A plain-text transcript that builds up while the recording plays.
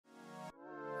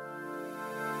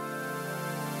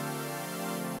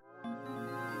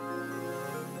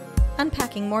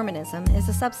Unpacking Mormonism is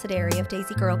a subsidiary of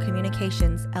Daisy Girl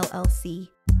Communications, LLC.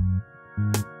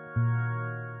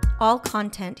 All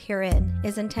content herein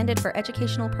is intended for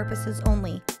educational purposes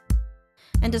only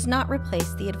and does not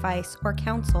replace the advice or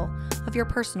counsel of your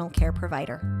personal care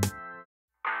provider.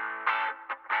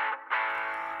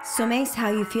 So Mace, how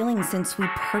you feeling since we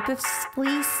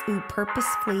purposefully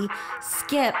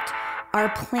skipped our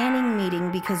planning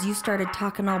meeting because you started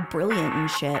talking all brilliant and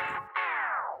shit?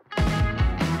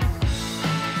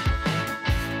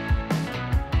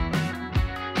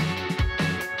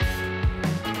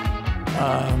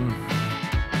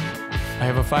 I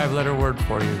have a 5-letter word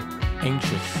for you.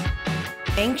 Anxious.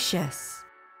 Anxious.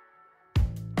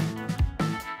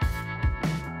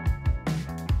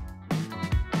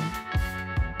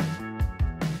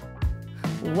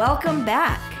 Welcome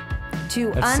back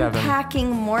to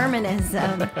Unpacking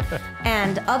Mormonism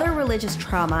and Other Religious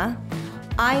Trauma.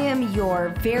 I am your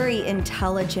very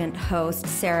intelligent host,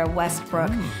 Sarah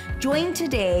Westbrook, joined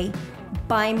today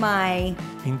by my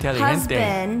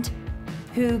husband,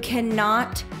 who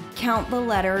cannot count the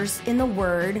letters in the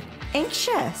word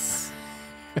anxious,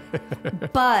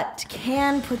 but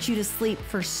can put you to sleep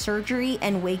for surgery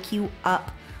and wake you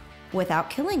up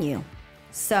without killing you.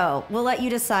 So we'll let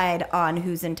you decide on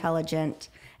who's intelligent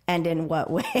and in what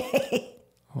way.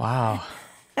 Wow.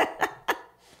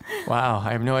 Wow.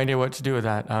 I have no idea what to do with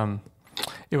that.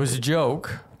 It was a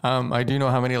joke. I do know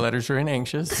how many letters are in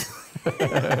anxious.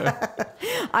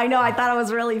 I know. I thought it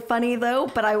was really funny, though,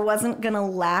 but I wasn't going to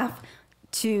laugh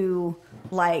to,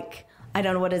 like, I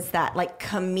don't know, what is that? Like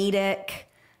comedic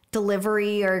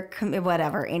delivery or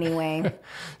whatever. Anyway.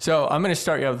 So I'm going to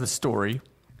start you out with a story.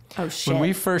 Oh, shit. When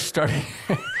we first started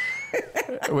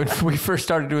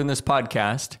doing this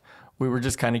podcast, we were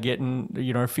just kind of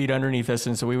getting, our feet underneath us.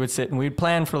 And so we would sit and we'd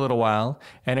plan for a little while.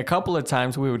 And a couple of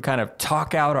times we would kind of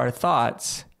talk out our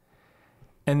thoughts.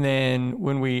 And then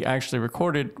when we actually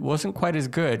recorded, it wasn't quite as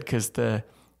good because the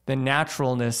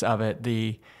naturalness of it,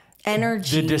 the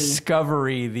energy, the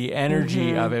discovery, the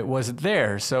energy of it wasn't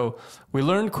there. So we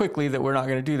learned quickly that we're not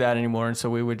going to do that anymore. And so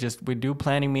we'd do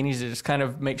planning meetings to just kind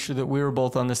of make sure that we were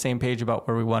both on the same page about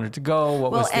where we wanted to go.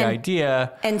 What was the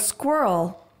idea? And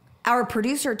Squirrel, our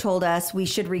producer, told us we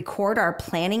should record our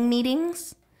planning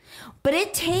meetings, but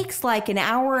it takes like an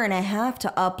hour and a half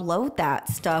to upload that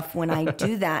stuff when I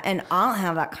do that. And I don't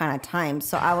have that kind of time.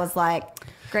 So I was like,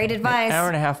 great advice. An hour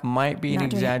and a half might be an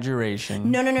exaggeration.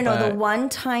 No. The one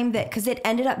time because it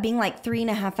ended up being like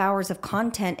 3.5 hours of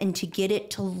content, and to get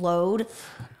it to upload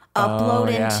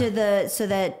into so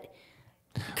that,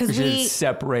 because we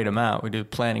separate them out. We do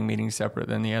planning meetings separate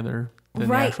than the actual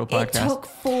podcast. It took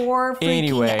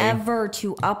ever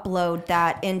to upload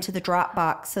that into the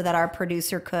Dropbox so that our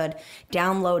producer could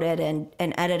download it and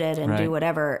edit it and do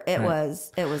whatever. It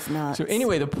was nuts. So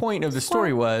anyway, the point of the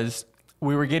story was,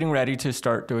 we were getting ready to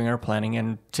start doing our planning,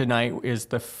 and tonight is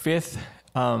the 5th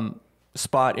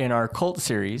spot in our cult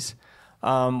series,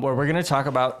 where we're going to talk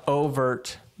about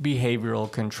overt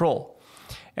behavioral control.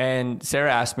 And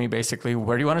Sarah asked me basically,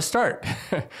 where do you want to start?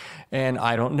 And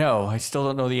I don't know. I still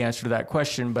don't know the answer to that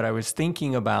question, but I was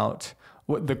thinking about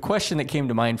the question that came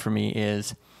to mind for me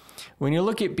is, when you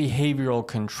look at behavioral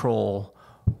control,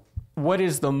 what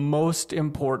is the most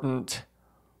important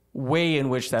way in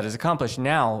which that is accomplished?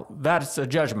 Now, that's a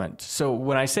judgment. So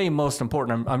when I say most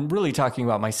important, I'm really talking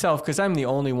about myself, because I'm the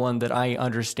only one that I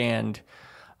understand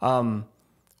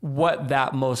what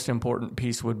that most important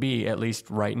piece would be, at least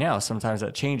right now. Sometimes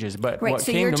that changes. But what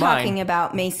so came you're to talking mind,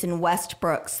 about Mason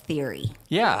Westbrook's theory.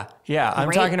 Yeah.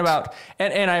 I'm talking about,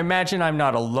 and I imagine I'm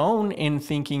not alone in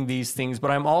thinking these things,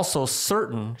 but I'm also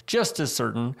certain, just as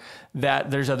certain, that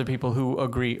there's other people who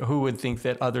agree, who would think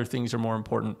that other things are more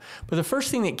important. But the first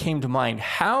thing that came to mind,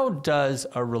 how does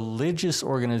a religious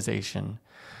organization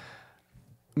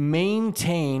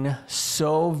maintain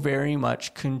so very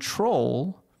much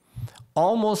control,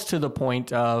 almost to the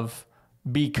point of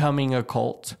becoming a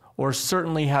cult, or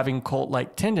certainly having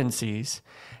cult-like tendencies?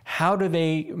 How do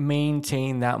they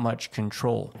maintain that much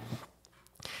control?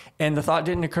 And the thought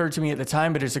didn't occur to me at the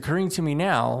time, but it's occurring to me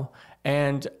now.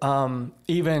 And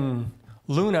even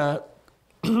Luna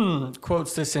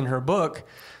quotes this in her book.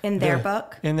 In their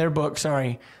book,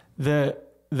 sorry. The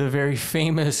very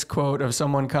famous quote of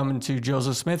someone coming to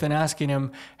Joseph Smith and asking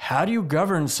him, how do you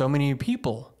govern so many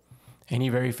people? And he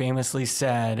very famously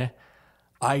said,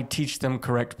 I teach them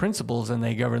correct principles and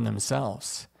they govern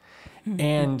themselves.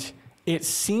 And it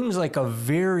seems like a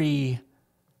very,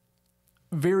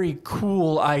 very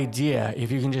cool idea. If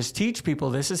you can just teach people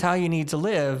this is how you need to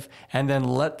live and then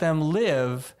let them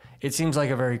live, it seems like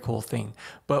a very cool thing.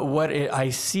 But what I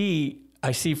see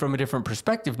I see from a different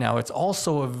perspective now, it's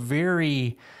also a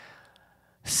very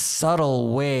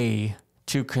subtle way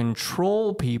to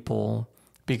control people,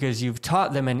 because you've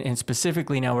taught them, and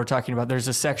specifically now we're talking about, there's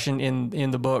a section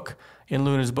in the book, in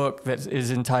Luna's book, that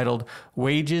is entitled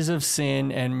Wages of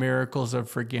Sin and Miracles of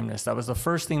Forgiveness. That was the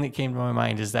first thing that came to my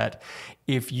mind, is that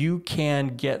if you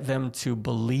can get them to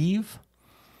believe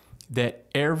that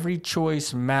every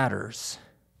choice matters,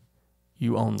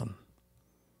 you own them.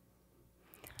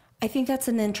 I think that's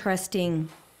an interesting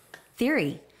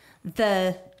theory.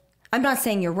 I'm not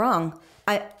saying you're wrong.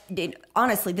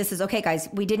 Honestly, this is okay, guys.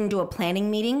 We didn't do a planning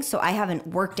meeting, so I haven't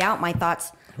worked out my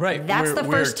thoughts. Right. That's the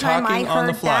first time I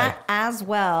heard that as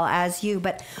well as you.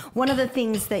 But one of the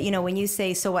things that, when you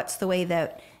say, so what's the way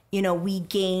that, we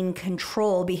gain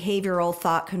control, behavioral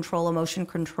thought control, emotion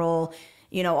control,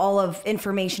 all of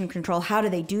information control, how do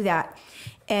they do that?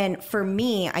 And for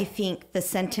me, I think the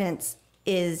sentence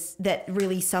is that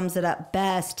really sums it up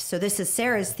best. So this is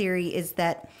Sarah's theory, is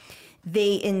that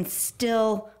they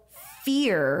instill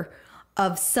fear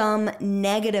of some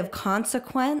negative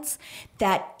consequence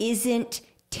that isn't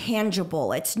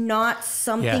tangible. It's not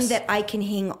something that I can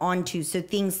hang on to. So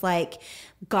things like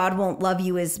God won't love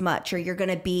you as much, or you're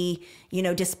going to be,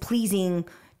 displeasing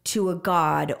to a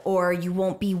God, or you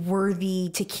won't be worthy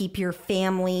to keep your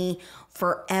family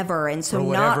forever. And so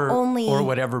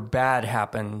whatever bad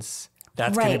happens,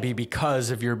 that's going to be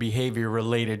because of your behavior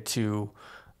related to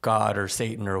God or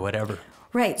Satan or whatever.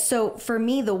 Right. So for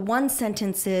me, the one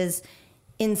sentence is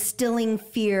instilling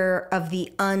fear of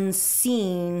the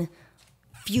unseen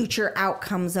future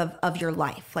outcomes of your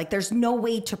life. Like, there's no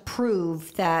way to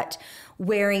prove that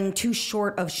wearing too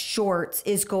short of shorts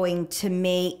is going to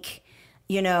make,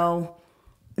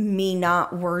 me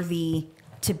not worthy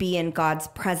to be in God's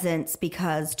presence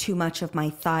because too much of my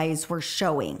thighs were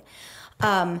showing.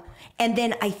 And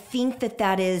then I think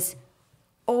that is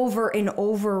over and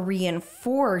over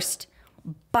reinforced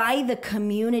by the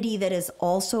community that is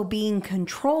also being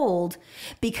controlled,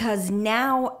 because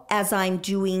now as I'm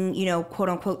doing, quote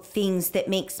unquote, things that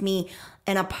makes me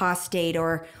an apostate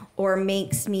or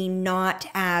makes me not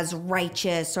as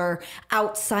righteous or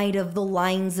outside of the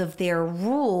lines of their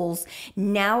rules,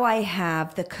 now I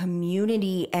have the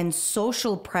community and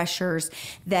social pressures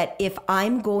that if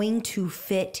I'm going to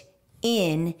fit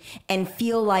in and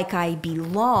feel like I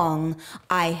belong,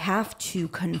 I have to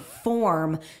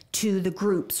conform to the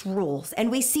group's rules. And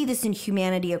we see this in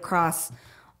humanity across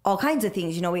all kinds of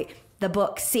things. The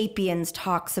book Sapiens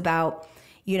talks about,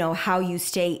 how you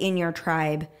stay in your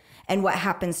tribe and what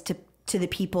happens to the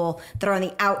people that are on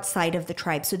the outside of the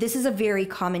tribe. So this is a very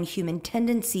common human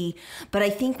tendency. But I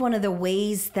think one of the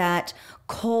ways that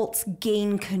cults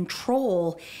gain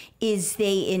control is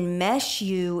they enmesh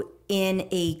you in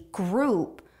a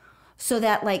group, so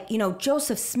that,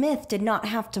 Joseph Smith did not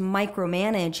have to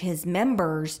micromanage his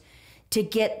members to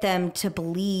get them to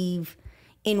believe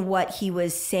in what he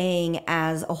was saying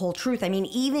as a whole truth. I mean,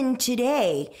 even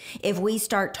today, if we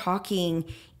start talking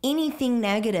anything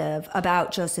negative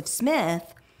about Joseph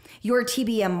Smith, your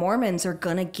TBM Mormons are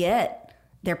gonna get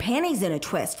their panties in a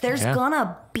twist. There's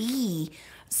gonna be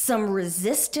some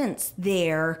resistance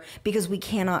there because we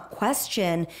cannot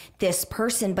question this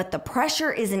person, but the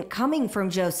pressure isn't coming from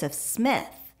Joseph Smith.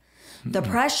 The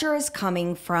pressure is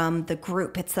coming from the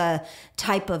group. It's a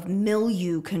type of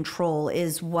milieu control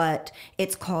is what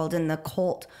it's called in the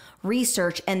cult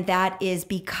research. And that is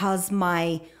because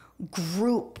my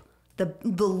group,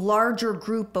 the larger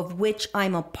group of which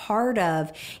I'm a part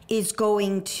of, is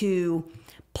going to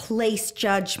place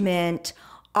judgment,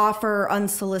 offer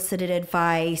unsolicited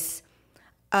advice.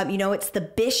 It's the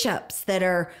bishops that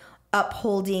are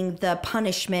upholding the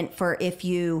punishment for if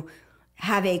you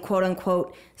have a quote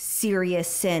unquote serious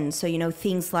sin. So,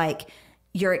 things like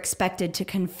you're expected to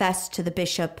confess to the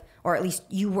bishop, or at least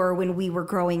you were when we were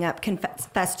growing up,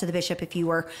 confess to the bishop if you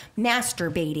were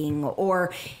masturbating,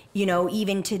 or,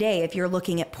 even today, if you're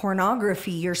looking at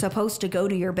pornography, you're supposed to go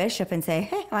to your bishop and say,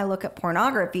 hey, I look at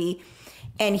pornography.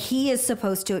 And he is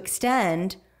supposed to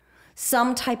extend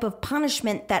some type of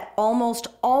punishment that almost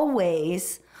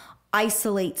always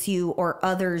isolates you or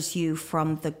others you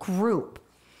from the group.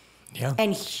 Yeah.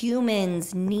 And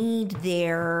humans need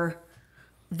their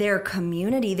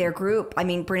community, their group. I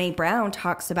mean, Brene Brown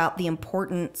talks about the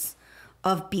importance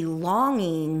of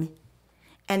belonging,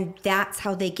 and that's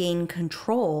how they gain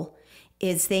control,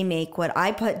 is they make what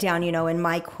I put down, in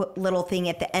my little thing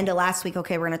at the end of last week.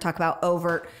 Okay, we're going to talk about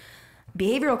overt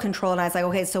behavioral control. And I was like,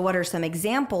 okay, so what are some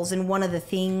examples? And one of the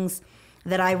things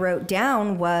that I wrote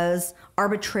down was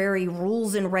arbitrary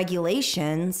rules and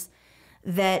regulations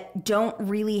that don't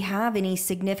really have any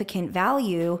significant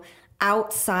value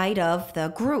outside of the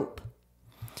group.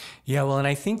 Yeah, well, and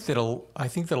I think that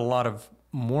a lot of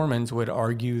Mormons would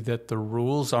argue that the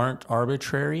rules aren't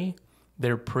arbitrary.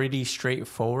 They're pretty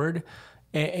straightforward.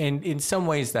 And in some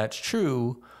ways that's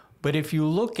true. But if you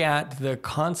look at the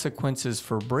consequences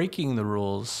for breaking the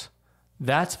rules,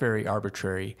 that's very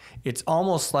arbitrary. It's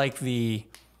almost like we're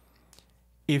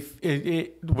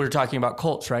talking about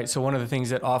cults, right? So one of the things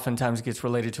that oftentimes gets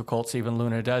related to cults, even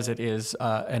Luna does it, is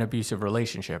an abusive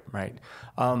relationship, right?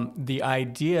 The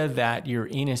idea that you're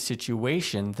in a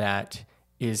situation that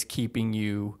is keeping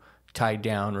you tied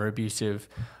down or abusive.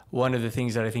 One of the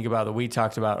things that I think about that we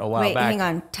talked about a while back. Wait, hang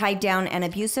on. Tied down and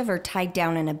abusive or tied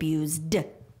down and abused?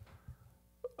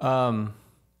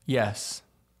 Yes.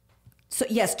 So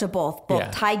yes to both.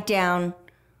 Both tied down,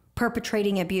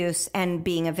 perpetrating abuse, and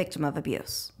being a victim of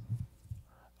abuse.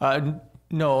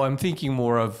 No, I'm thinking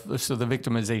more of the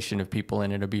victimization of people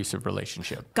in an abusive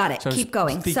relationship. Got it. So Keep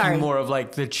going. Thinking Sorry. more of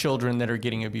like the children that are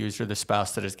getting abused or the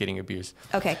spouse that is getting abused.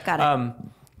 Okay, got it.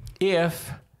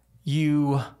 If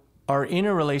you are in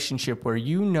a relationship where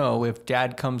you know if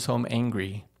dad comes home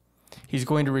angry, he's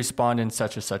going to respond in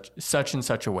such and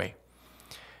such a way.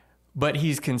 But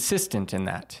he's consistent in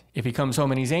that. If he comes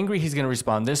home and he's angry, he's going to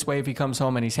respond this way. If he comes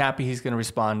home and he's happy, he's going to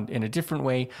respond in a different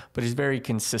way, but he's very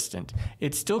consistent.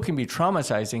 It still can be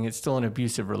traumatizing. It's still an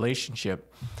abusive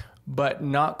relationship, but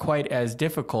not quite as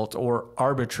difficult or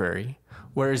arbitrary.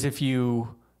 Whereas if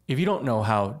you don't know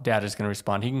how dad is going to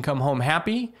respond, he can come home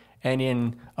happy and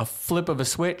in a flip of a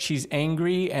switch, he's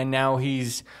angry and now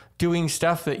he's doing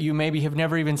stuff that you maybe have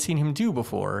never even seen him do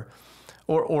before,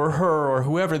 or her or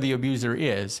whoever the abuser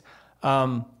is.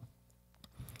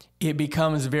 It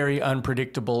becomes very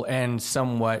unpredictable and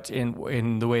somewhat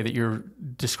in the way that you're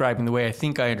describing, the way I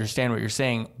think I understand what you're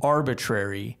saying,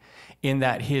 arbitrary, in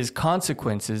that his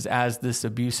consequences as this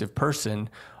abusive person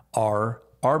are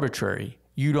arbitrary.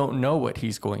 You don't know what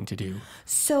he's going to do.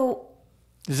 So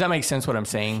does that make sense what I'm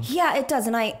saying? Yeah, it does.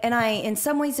 And I in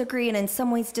some ways agree and in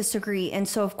some ways disagree. And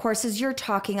so of course, as you're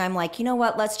talking, I'm like, you know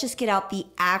what, let's just get out the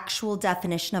actual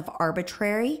definition of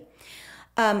arbitrary.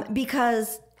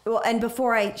 Because, well, and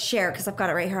before I share, because I've got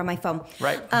it right here on my phone.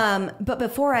 Right. But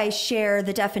before I share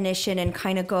the definition and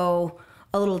kind of go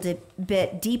a little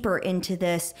bit deeper into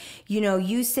this,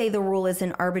 you say the rule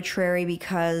isn't arbitrary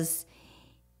because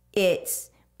it's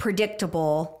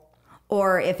predictable,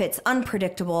 or if it's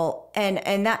unpredictable,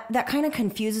 and that kind of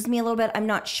confuses me a little bit. I'm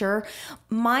not sure.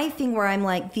 My thing where I'm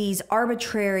like, these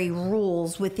arbitrary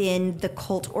rules within the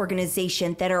cult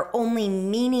organization that are only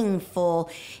meaningful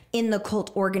in the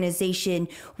cult organization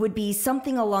would be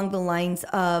something along the lines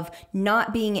of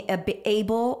not being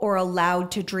able or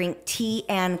allowed to drink tea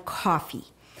and coffee.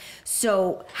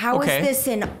 So how is this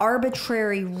an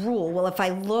arbitrary rule? Well, if I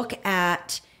look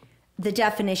at the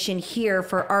definition here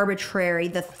for arbitrary,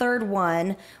 the third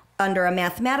one under a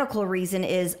mathematical reason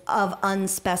is of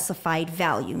unspecified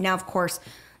value. Now, of course,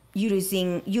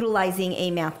 utilizing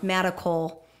a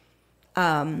mathematical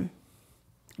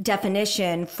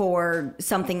definition for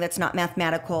something that's not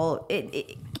mathematical,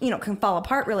 it can fall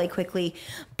apart really quickly.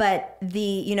 But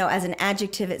as an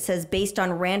adjective, it says based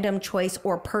on random choice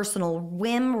or personal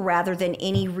whim rather than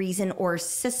any reason or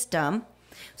system.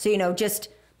 So, just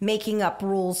making up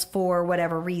rules for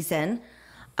whatever reason.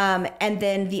 And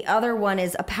then the other one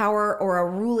is a power or a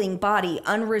ruling body,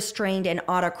 unrestrained and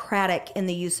autocratic in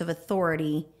the use of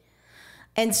authority.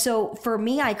 And so for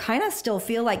me, I kind of still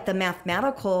feel like the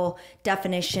mathematical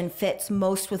definition fits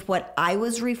most with what I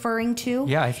was referring to.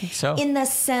 Yeah, I think so. In the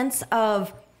sense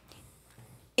of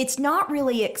it's not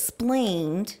really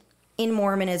explained in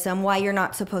Mormonism why you're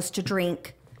not supposed to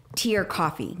drink tea or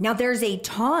coffee. Now, there's a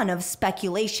ton of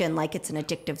speculation, like it's an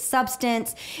addictive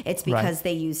substance. It's because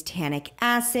they use tannic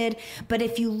acid. But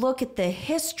if you look at the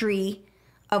history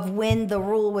of when the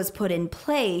rule was put in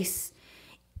place,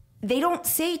 they don't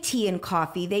say tea and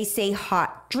coffee. They say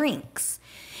hot drinks.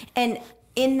 And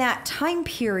in that time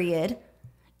period,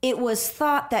 it was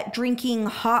thought that drinking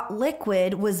hot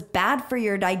liquid was bad for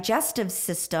your digestive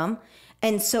system.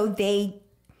 And so they,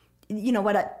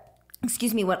 what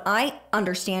I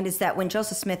understand is that when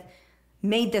Joseph Smith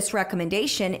made this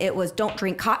recommendation, it was don't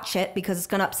drink hot shit because it's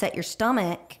going to upset your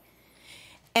stomach.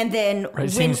 And then it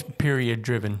seems period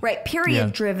driven. Right,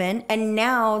 period driven. And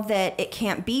now that it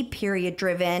can't be period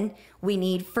driven, we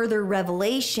need further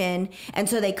revelation. And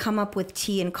so they come up with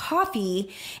tea and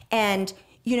coffee. And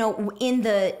in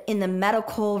the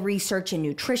medical research and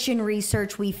nutrition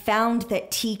research, we found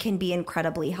that tea can be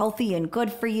incredibly healthy and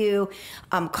good for you.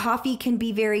 Coffee can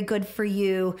be very good for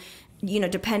you,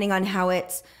 depending on how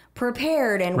it's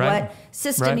prepared and what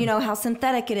system, you know, how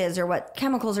synthetic it is or what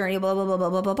chemicals are in it, blah, blah, blah, blah,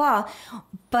 blah, blah, blah.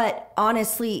 But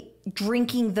honestly,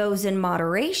 drinking those in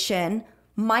moderation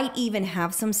might even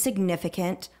have some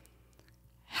significant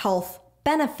health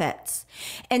benefits.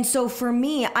 And so for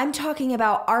me, I'm talking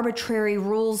about arbitrary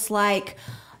rules like,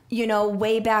 you know,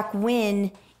 way back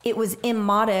when it was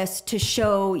immodest to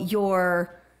show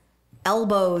your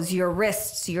elbows, your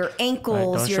wrists, your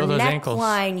ankles, your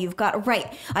neckline. You've got,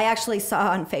 I actually saw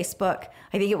on Facebook,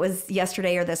 I think it was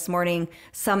yesterday or this morning,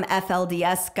 some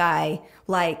FLDS guy,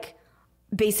 like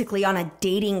basically on a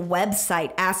dating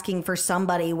website asking for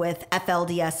somebody with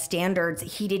FLDS standards.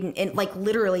 He didn't, like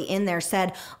literally in there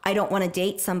said, I don't want to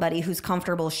date somebody who's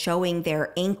comfortable showing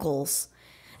their ankles.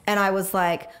 And I was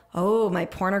like, oh, my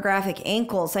pornographic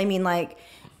ankles. I mean, like,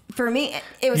 for me,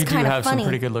 it was kind of funny. You do have some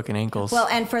pretty good looking ankles. Well,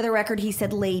 and for the record, he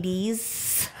said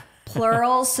ladies,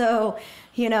 plural. So,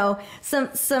 you know,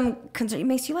 some concern.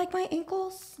 Makes you like my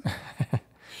ankles?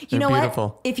 You know beautiful.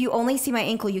 What? If you only see my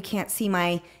ankle, you can't see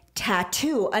my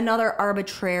tattoo. Another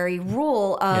arbitrary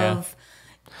rule of...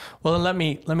 Yeah. Well, let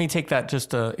me take that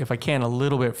just, if I can, a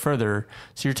little bit further.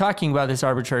 So you're talking about this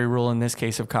arbitrary rule in this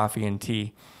case of coffee and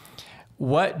tea.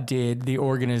 What did the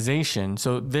organization,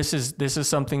 so this is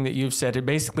something that you've said, it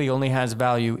basically only has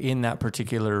value in that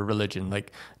particular religion,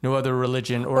 like no other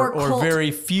religion or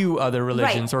very few other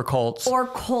religions or cults. Or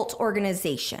cult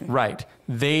organization. Right.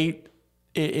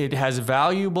 It has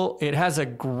a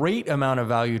great amount of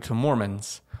value to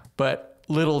Mormons, but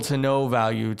little to no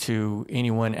value to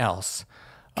anyone else.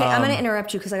 Okay, I'm going to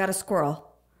interrupt you because I got a squirrel.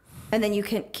 And then you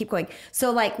can keep going.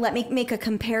 So, like, let me make a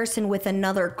comparison with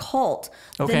another cult.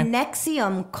 Okay. The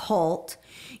NXIVM cult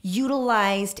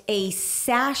utilized a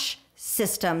sash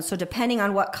system. So, depending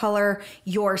on what color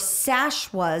your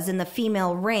sash was in the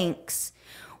female ranks,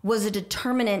 was a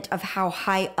determinant of how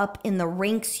high up in the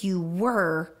ranks you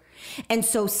were. And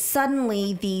so,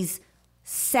 suddenly, these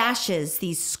sashes,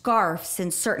 these scarves in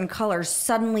certain colors,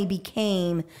 suddenly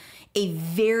became a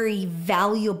very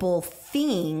valuable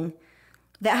thing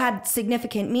that had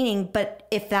significant meaning. But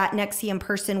if that NXIVM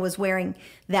person was wearing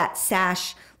that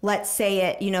sash, let's say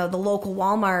at, you know, the local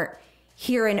Walmart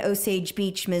here in Osage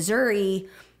Beach, Missouri,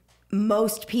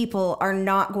 most people are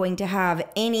not going to have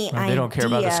any idea. They don't care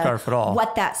about the scarf at all.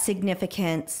 What that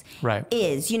significance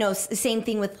is. You know, same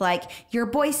thing with like your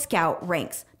Boy Scout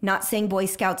ranks. Not saying Boy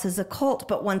Scouts is a cult,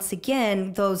 but once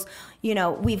again, those, you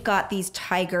know, we've got these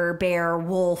tiger, bear,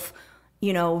 wolf,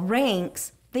 you know,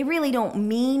 ranks. They really don't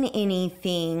mean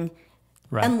anything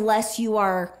unless you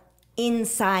are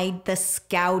inside the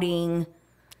scouting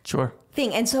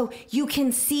thing. And so you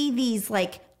can see these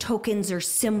like tokens or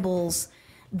symbols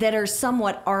that are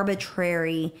somewhat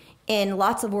arbitrary in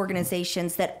lots of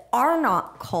organizations that are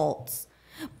not cults.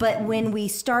 But when we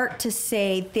start to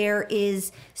say there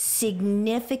is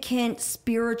significant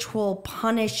spiritual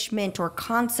punishment or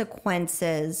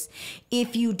consequences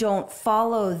if you don't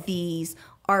follow these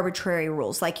arbitrary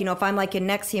rules. Like, you know, if I'm like in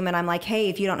NXIVM and I'm like, hey,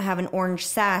 if you don't have an orange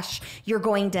sash, you're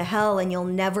going to hell and you'll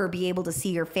never be able to see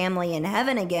your family in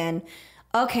heaven again.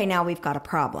 Okay, now we've got a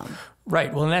problem.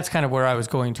 Right. Well, and that's kind of where I was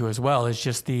going to as well, is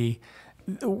just the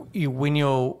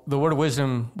word of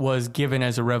wisdom was given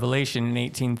as a revelation in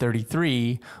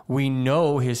 1833. We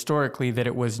know historically that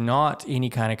it was not any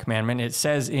kind of commandment. It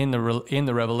says in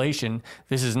the revelation,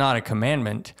 this is not a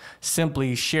commandment,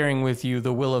 simply sharing with you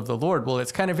the will of the Lord. Well,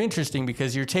 it's kind of interesting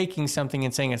because you're taking something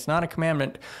and saying it's not a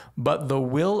commandment, but the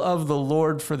will of the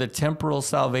Lord for the temporal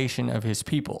salvation of his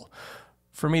people.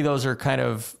 For me, those are kind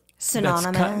of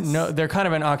synonymous. They're kind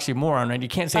of an oxymoron, right? You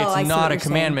can't say it's not a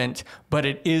commandment, but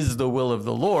it is the will of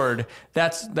the Lord.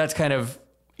 That's kind of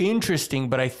interesting,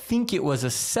 but I think it was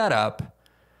a setup,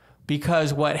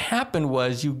 because what happened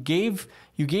was you gave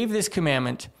this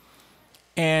commandment,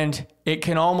 and it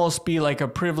can almost be like a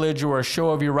privilege or a show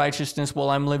of your righteousness.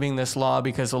 Well, I'm living this law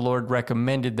because the Lord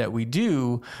recommended that we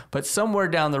do. But somewhere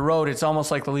down the road, it's almost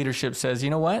like the leadership says,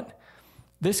 you know what?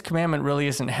 This commandment really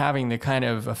isn't having the kind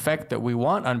of effect that we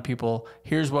want on people.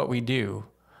 Here's what we do.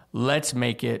 Let's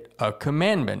make it a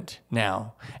commandment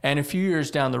now. And a few years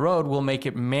down the road, we'll make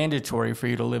it mandatory for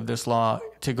you to live this law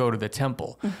to go to the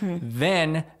temple. Mm-hmm.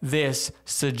 Then this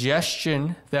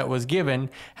suggestion that was given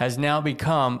has now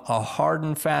become a hard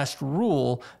and fast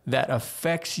rule that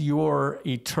affects your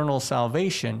eternal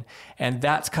salvation. And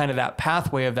that's kind of that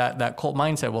pathway of that cult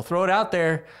mindset. We'll throw it out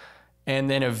there, and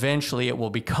then eventually it will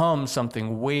become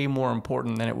something way more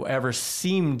important than it ever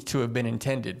seemed to have been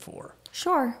intended for.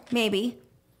 Sure, maybe.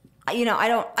 You know,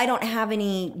 I don't have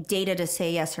any data to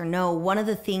say yes or no. One of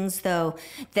the things, though,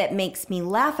 that makes me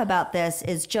laugh about this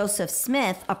is Joseph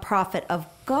Smith, a prophet of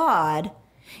God,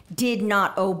 did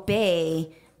not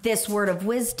obey this word of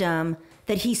wisdom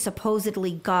that he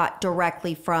supposedly got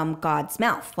directly from God's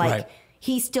mouth. Like, right.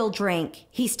 He still drank,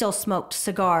 he still smoked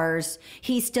cigars,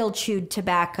 he still chewed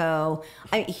tobacco.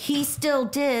 He still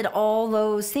did all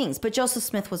those things. But Joseph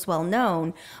Smith was well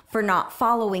known for not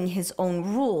following his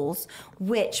own rules,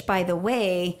 which, by the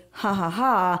way,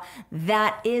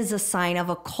 that is a sign of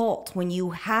a cult. When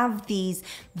you have these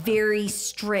very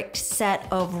strict set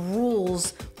of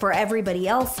rules for everybody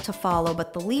else to follow,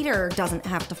 but the leader doesn't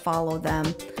have to follow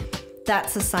them,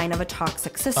 that's a sign of a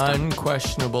toxic system.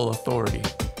 Unquestionable authority.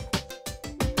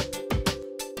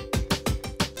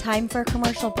 Time for a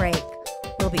commercial break.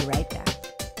 We'll be right back.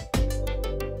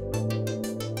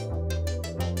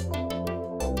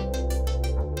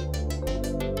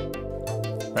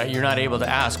 Right, you're not able to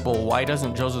ask, well, why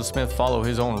doesn't Joseph Smith follow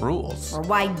his own rules? Or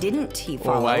why didn't he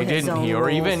follow his own rules? Or why didn't he? Or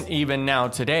even now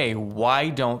today, why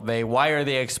don't they? Why are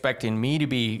they expecting me to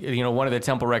be? One of the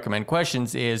temple recommend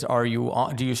questions is,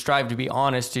 do you strive to be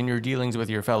honest in your dealings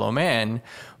with your fellow man?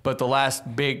 But the last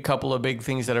couple of big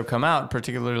things that have come out,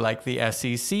 particularly like the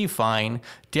SEC fine,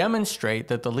 demonstrate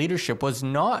that the leadership was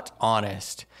not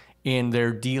honest in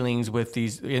their dealings with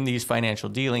these financial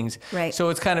dealings. Right. So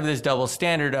it's kind of this double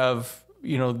standard of,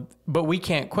 but we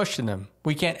can't question them.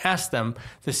 We can't ask them.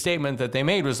 The statement that they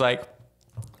made was like,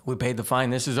 we paid the fine.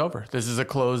 This is over. This is a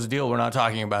closed deal. We're not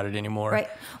talking about it anymore. Right.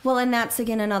 Well, and that's,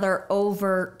 again, another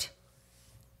overt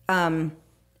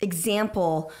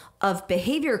example of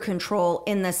behavior control,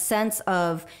 in the sense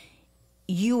of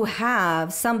you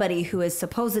have somebody who is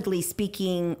supposedly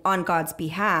speaking on God's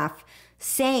behalf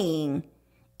saying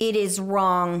it is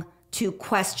wrong to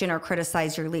question or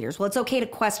criticize your leaders. Well, it's okay to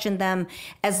question them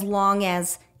as long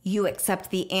as you accept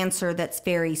the answer that's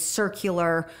very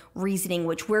circular reasoning,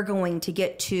 which we're going to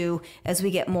get to as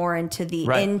we get more into the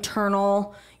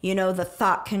internal, the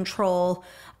thought control.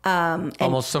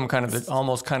 Almost kind of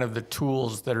the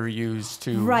tools that are used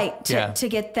to to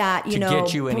get that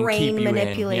get you in brain and keep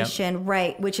manipulation, you in.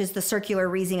 Right, which is the circular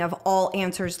reasoning of all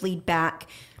answers lead back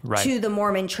to the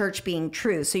Mormon Church being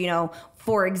true. So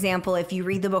for example, if you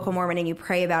read the Book of Mormon and you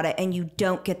pray about it and you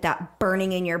don't get that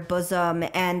burning in your bosom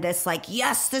and this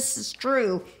yes, this is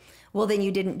true, well, then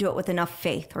you didn't do it with enough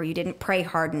faith, or you didn't pray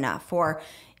hard enough, or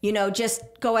just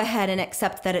go ahead and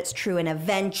accept that it's true, and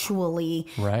eventually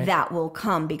that will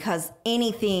come, because any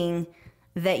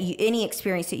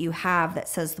experience that you have that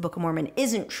says the Book of Mormon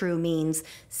isn't true means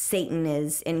Satan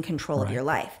is in control of your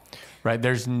life. Right.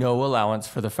 There's no allowance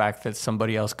for the fact that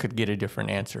somebody else could get a different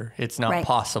answer. It's not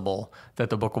possible that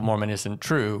the Book of Mormon isn't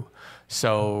true.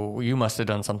 So you must have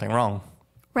done something wrong.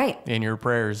 Right. In your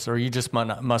prayers, or you just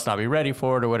must not be ready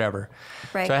for it, or whatever.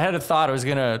 Right. So I had a thought. I was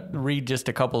going to read just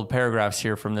a couple of paragraphs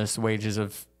here from this Wages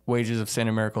of Sin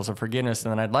and Miracles of Forgiveness,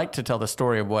 and then I'd like to tell the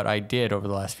story of what I did over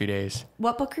the last few days.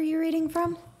 What book are you reading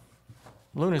from?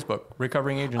 Luna's book,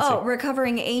 Recovering Agency. Oh,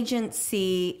 Recovering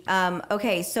Agency.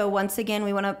 Okay, so once again,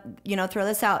 we want to throw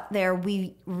this out there.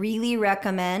 We really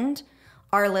recommend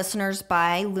our listeners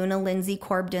buy Lindsey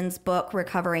Corbden's book,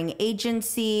 Recovering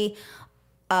Agency.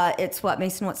 It's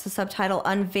Mason, what's the subtitle?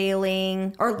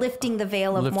 Unveiling or Lifting the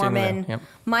Veil of Mormon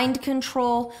Mind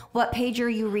Control. What page are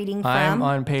you reading from? I'm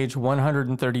on page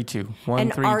 132. 132.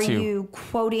 And are you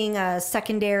quoting a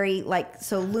secondary,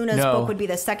 so Luna's book would be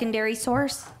the secondary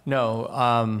source?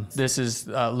 No, this is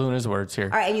Luna's words here.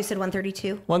 All right, and you said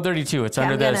 132? 132. It's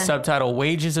under the subtitle,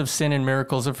 Wages of Sin and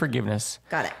Miracles of Forgiveness.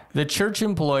 Got it. The church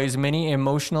employs many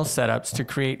emotional setups to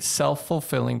create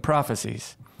self-fulfilling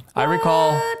prophecies. I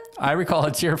recall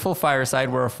a tearful fireside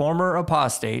where a former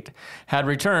apostate had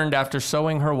returned after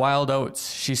sowing her wild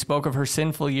oats. She spoke of her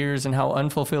sinful years and how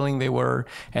unfulfilling they were,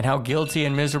 and how guilty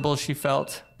and miserable she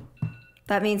felt.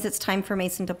 That means it's time for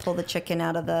Mason to pull the chicken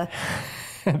out of the...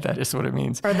 That is what it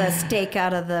means. Or the steak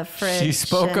out of the fridge. She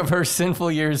spoke of her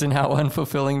sinful years and how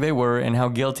unfulfilling they were, and how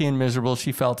guilty and miserable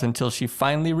she felt, until she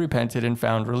finally repented and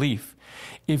found relief.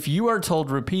 If you are told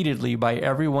repeatedly by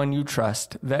everyone you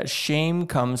trust that shame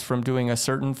comes from doing a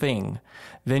certain thing,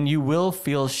 then you will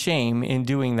feel shame in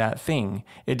doing that thing.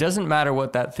 It doesn't matter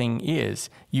what that thing is.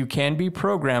 You can be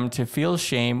programmed to feel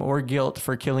shame or guilt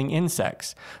for killing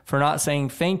insects, for not saying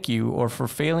thank you, or for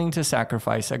failing to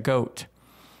sacrifice a goat.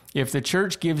 If the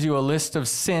church gives you a list of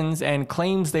sins and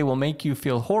claims they will make you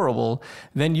feel horrible,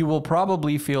 then you will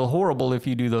probably feel horrible if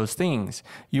you do those things.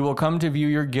 You will come to view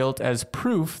your guilt as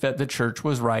proof that the church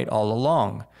was right all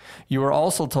along. You are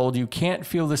also told you can't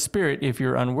feel the Spirit if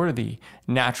you're unworthy.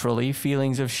 Naturally,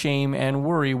 feelings of shame and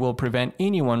worry will prevent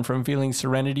anyone from feeling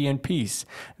serenity and peace.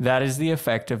 That is the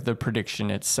effect of the prediction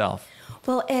itself.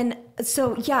 Well, and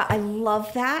so, I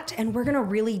love that. And we're going to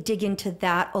really dig into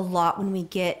that a lot when we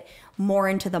get more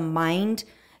into the mind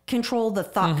control, the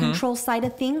thought control side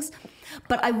of things.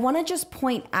 But I want to just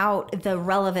point out the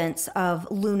relevance of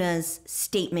Luna's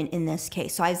statement in this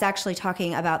case. So I was actually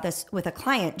talking about this with a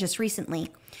client just recently.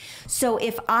 So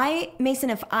Mason,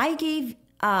 if I gave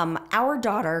our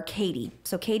daughter, Katie,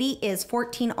 so Katie is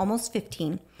 14, almost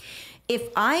 15. If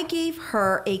I gave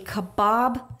her a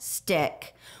kebab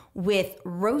stick with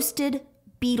roasted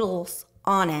beetles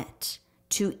on it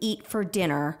to eat for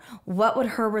dinner, what would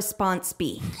her response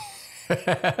be?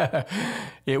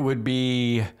 It would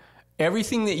be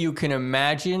everything that you can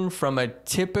imagine from a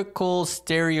typical,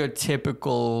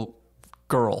 stereotypical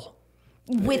girl.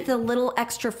 With a little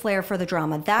extra flair for the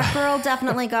drama. That girl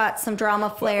definitely got some drama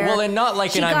flair. Well, and not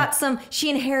like she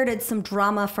inherited some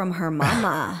drama from her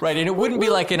mama. Right, and it wouldn't be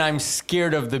like I'm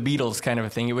scared of the Beatles kind of a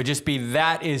thing. It would just be,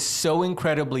 that is so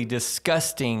incredibly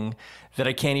disgusting that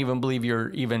I can't even believe you're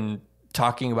even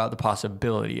talking about the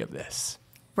possibility of this.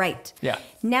 Right. Yeah.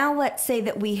 Now let's say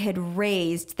that we had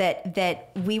raised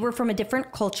that we were from a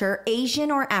different culture, Asian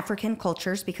or African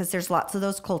cultures, because there's lots of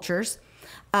those cultures,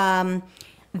 that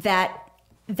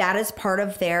is part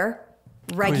of their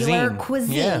regular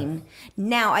cuisine. Yeah.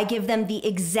 Now I give them the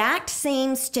exact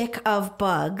same stick of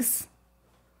bugs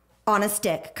on a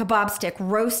stick, kebab stick,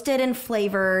 roasted and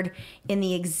flavored in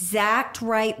the exact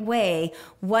right way.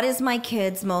 What is my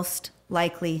kid's most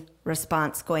likely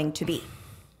response going to be?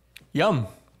 Yum.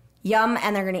 Yum,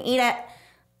 and they're going to eat it,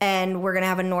 and we're going to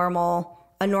have a normal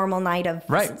night of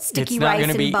sticky rice and bugs. It's not going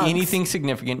to be anything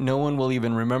significant. No one will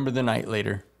even remember the night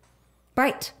later.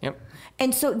 Right. Yep.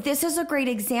 And so this is a great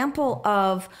example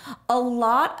of a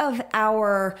lot of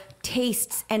our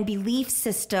tastes and belief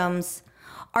systems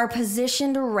are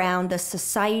positioned around the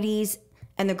societies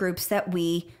and the groups that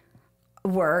we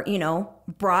were,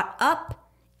 brought up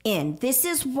in. This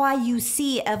is why you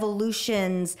see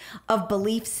evolutions of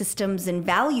belief systems and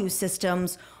value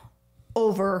systems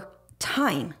over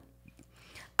time.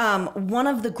 One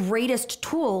of the greatest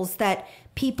tools that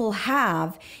people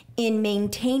have in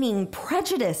maintaining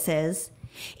prejudices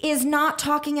is not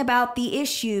talking about the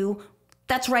issue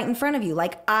that's right in front of you.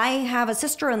 Like, I have a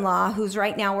sister-in-law who's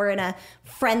right now, we're in a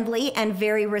friendly and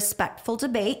very respectful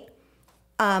debate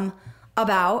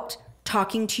about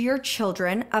talking to your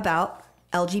children about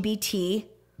LGBT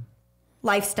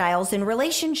lifestyles and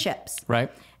relationships.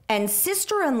 Right. And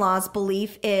sister-in-law's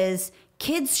belief is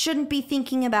kids shouldn't be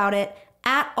thinking about it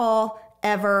at all,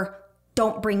 ever.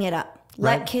 Don't bring it up.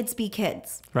 Let kids be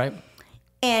kids. Right.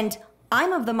 And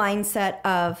I'm of the mindset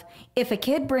of, if a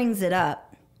kid brings it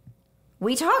up,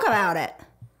 we talk about it.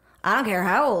 I don't care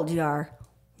how old you are.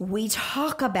 We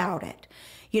talk about it.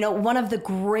 One of the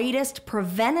greatest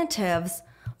preventatives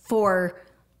for,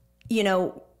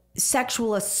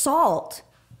 sexual assault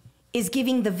is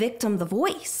giving the victim the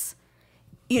voice.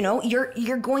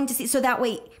 You're going to see, so that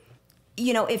way,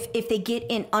 if they get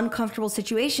in uncomfortable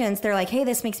situations, they're like, hey,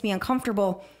 this makes me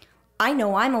uncomfortable. I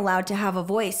know I'm allowed to have a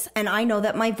voice, and I know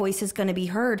that my voice is going to be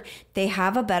heard. They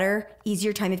have a better,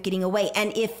 easier time of getting away.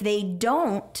 And if they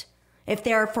don't, if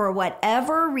they're for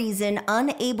whatever reason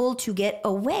unable to get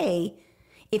away,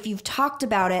 if you've talked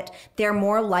about it, they're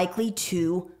more likely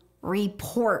to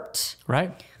report.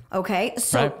 Right. Okay.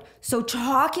 So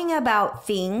talking about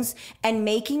things and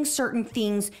making certain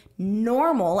things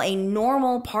normal, a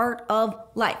normal part of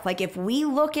life. Like, if we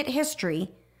look at history,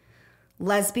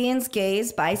 lesbians,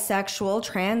 gays, bisexual,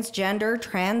 transgender,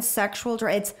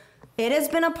 transsexual, it has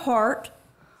been a part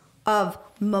of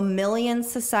mammalian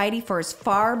society for as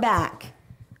far back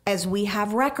as we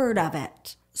have record of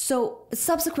it. So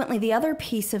subsequently, the other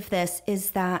piece of this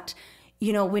is that,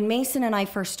 when Mason and I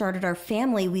first started our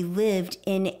family, we lived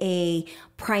in a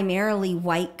primarily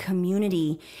white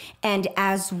community. And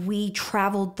as we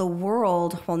traveled the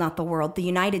world, well, not the world, the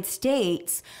United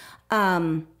States,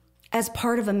 as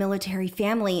part of a military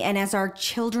family, and as our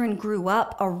children grew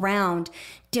up around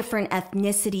different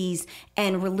ethnicities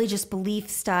and religious belief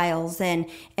styles and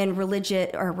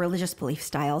religious belief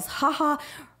styles,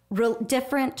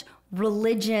 different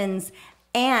religions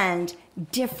and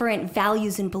different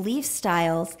values and belief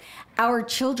styles, our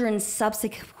children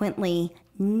subsequently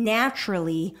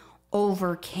naturally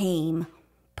overcame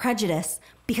prejudice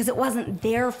because it wasn't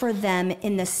there for them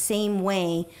in the same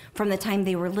way from the time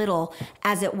they were little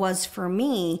as it was for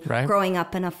me growing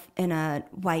up in a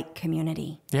white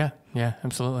community. Yeah,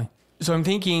 absolutely. So I'm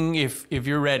thinking, if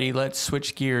you're ready, let's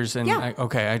switch gears. And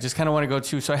I just kind of want to go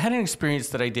to, so I had an experience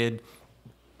that I did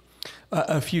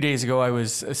a few days ago. I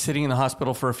was sitting in the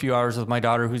hospital for a few hours with my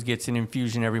daughter, who gets an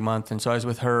infusion every month. And so I was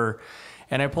with her,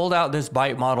 and I pulled out this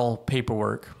B.I.T.E model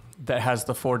paperwork that has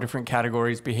the 4 different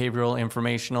categories: behavioral,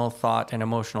 informational, thought, and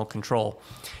emotional control.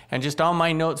 And just on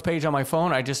my notes page on my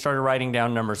phone, I just started writing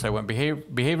down numbers. I went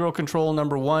behavioral control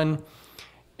number 1,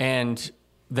 and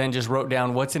then just wrote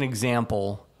down what's an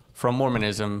example from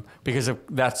Mormonism, because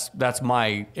that's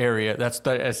my area. That's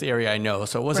the area I know.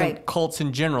 So it wasn't cults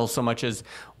in general so much as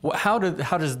how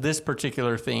does this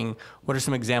particular thing, what are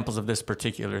some examples of this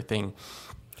particular thing?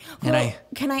 Well,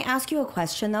 can I ask you a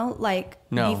question though? Like,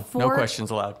 no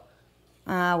questions allowed.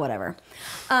 Whatever.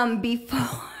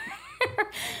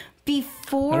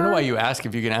 Before I don't know why you ask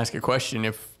if you can ask a question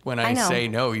if when I say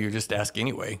no, you just ask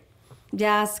anyway.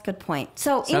 Yes, good point.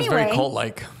 So Sounds very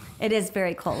cult-like. It is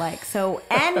very cult-like. So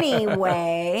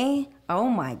anyway, oh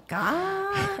my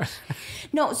gosh.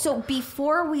 No, so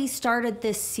before we started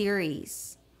this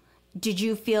series, did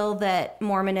you feel that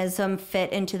Mormonism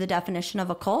fit into the definition of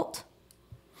a cult?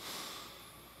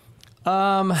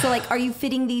 So like, are you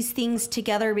fitting these things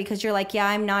together because you're like, yeah,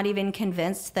 I'm not even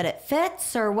convinced that it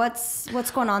fits, or what's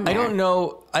going on there? I don't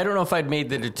know if I'd made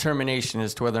the determination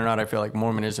as to whether or not I feel like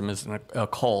Mormonism is a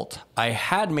cult. I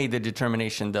had made the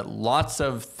determination that lots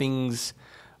of things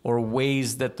or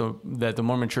ways that the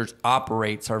Mormon Church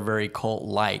operates are very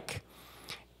cult-like.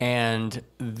 And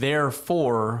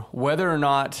therefore, whether or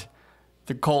not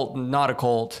the cult, not a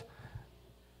cult,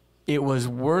 it was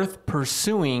worth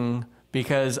pursuing,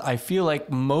 because I feel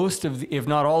like most of, if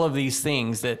not all of these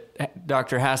things that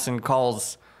Dr. Hassan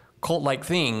calls cult-like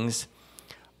things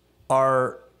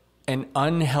are an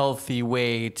unhealthy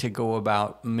way to go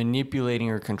about manipulating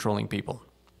or controlling people.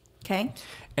 Okay.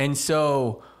 And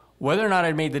so whether or not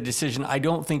I made the decision, I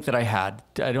don't think that I had.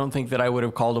 I don't think that I would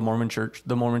have called the Mormon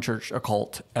Church a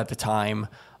cult at the time.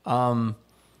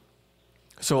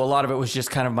 So a lot of it was just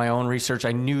kind of my own research.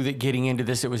 I knew that getting into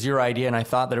this, it was your idea, and I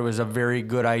thought that it was a very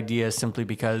good idea simply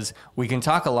because we can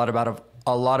talk a lot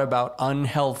about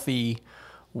unhealthy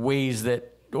ways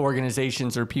that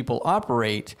organizations or people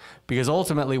operate, because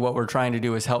ultimately what we're trying to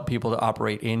do is help people to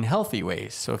operate in healthy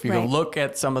ways. So if you go look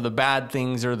at some of the bad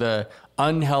things or the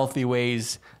unhealthy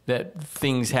ways that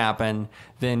things happen,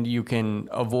 then you can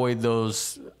avoid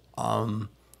those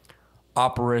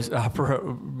modus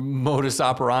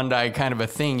operandi kind of a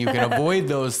thing. You can avoid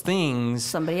those things.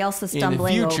 Somebody else is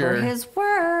stumbling over his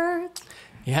words.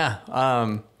 Yeah.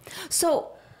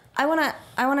 So I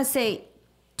want to say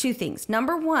 2 things.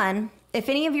 Number 1, if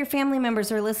any of your family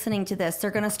members are listening to this,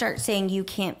 they're going to start saying you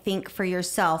can't think for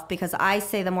yourself because I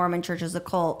say the Mormon Church is a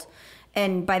cult.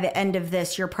 And by the end of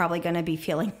this, you're probably going to be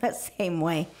feeling the same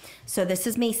way. So this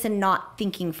is Mason not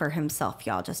thinking for himself,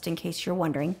 y'all, just in case you're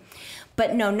wondering.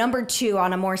 But no, number 2,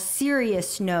 on a more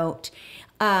serious note,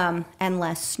 and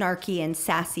less snarky and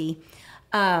sassy,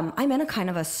 I'm in a kind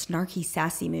of a snarky,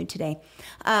 sassy mood today.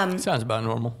 Sounds about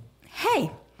normal.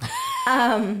 Hey,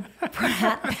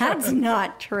 that's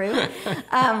not true.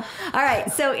 All right.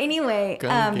 So anyway,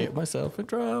 gonna get myself in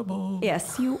trouble.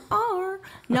 Yes, you are.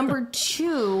 Number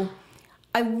 2,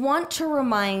 I want to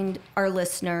remind our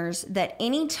listeners that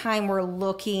anytime we're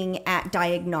looking at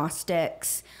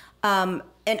diagnostics, and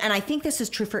I think this is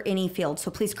true for any field, so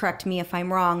please correct me if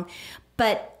I'm wrong,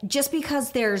 but just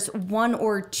because there's 1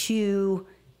 or 2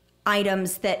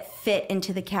 items that fit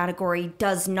into the category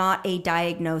does not a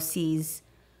diagnosis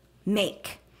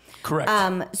make.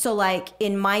 Correct. So like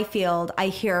in my field, I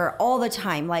hear all the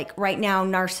time, like right now,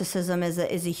 narcissism is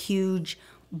a huge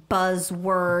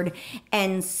buzzword,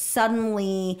 and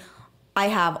suddenly I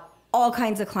have all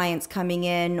kinds of clients coming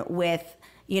in with,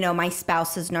 my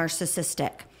spouse is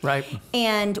narcissistic. Right.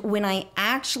 And when I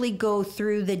actually go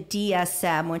through the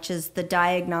DSM, which is the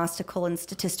Diagnostical and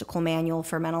Statistical Manual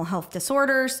for Mental Health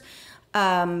Disorders,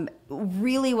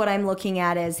 really what I'm looking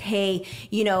at is, hey,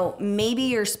 maybe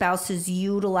your spouse is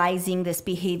utilizing this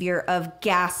behavior of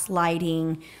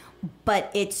gaslighting, but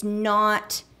it's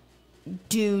not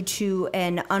due to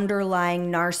an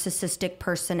underlying narcissistic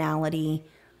personality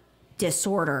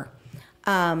disorder,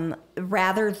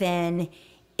 rather than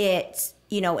it's,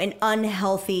 an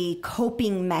unhealthy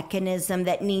coping mechanism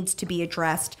that needs to be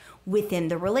addressed within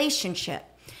the relationship.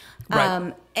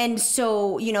 Right. And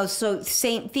so, so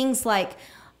same things like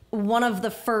one of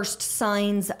the first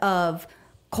signs of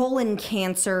colon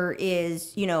cancer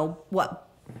is,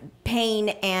 pain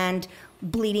and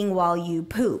bleeding while you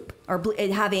poop, or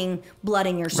having blood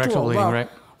in your stool. Rectal bleeding, right?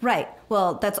 Right.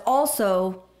 Well, that's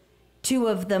also 2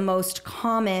 of the most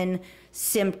common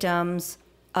symptoms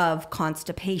of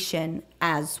constipation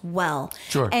as well.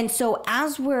 Sure. And so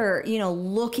as we're,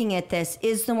 looking at this,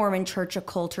 is the Mormon Church a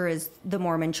cult, or is the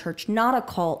Mormon Church not a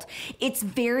cult? It's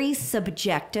very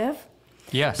subjective.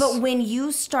 Yes. But when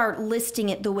you start listing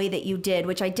it the way that you did,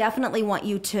 which I definitely want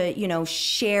you to,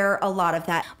 share a lot of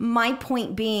that. My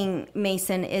point being,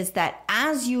 Mason, is that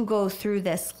as you go through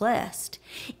this list,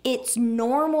 it's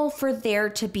normal for there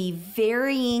to be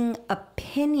varying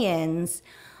opinions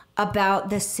about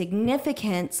the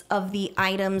significance of the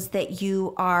items that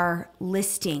you are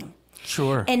listing.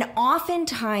 Sure. And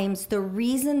oftentimes the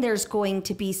reason there's going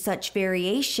to be such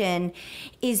variation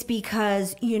is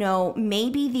because,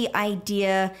 maybe the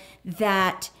idea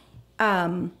that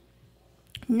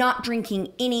not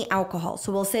drinking any alcohol.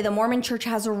 So we'll say the Mormon Church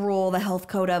has a rule, the health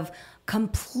code, of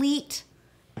complete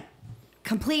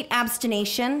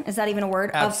abstination. Is that even a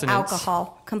word? Abstinence. Of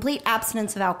alcohol. Complete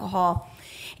abstinence of alcohol.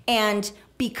 And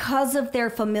because of their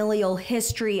familial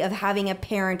history of having a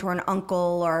parent or an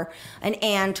uncle or an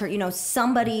aunt or,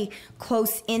 somebody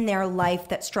close in their life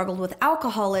that struggled with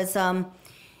alcoholism,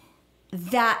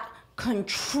 that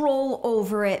control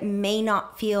over it may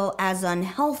not feel as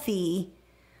unhealthy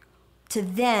to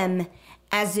them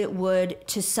as it would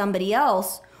to somebody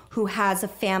else who has a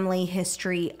family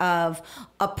history of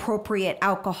appropriate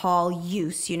alcohol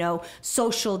use,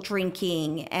 social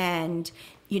drinking, and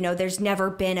there's never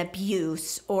been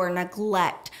abuse or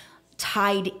neglect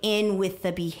tied in with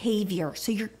the behavior.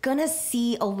 So you're going to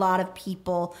see a lot of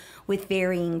people with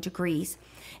varying degrees.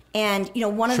 And,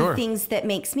 one of the things that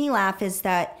makes me laugh is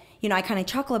that, I kind of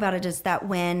chuckle about it, is that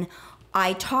when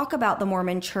I talk about the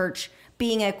Mormon Church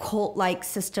being a cult-like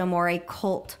system or a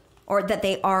cult, or that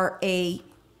they are a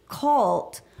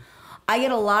cult, I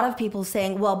get a lot of people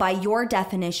saying, well, by your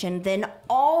definition, then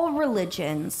all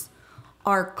religions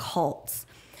are cults.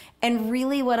 And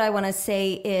really what I want to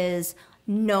say is,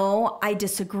 no, I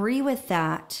disagree with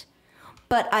that.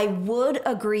 But I would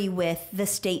agree with the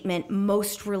statement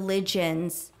most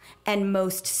religions and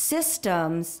most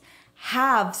systems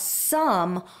have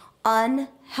some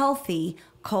unhealthy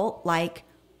cult-like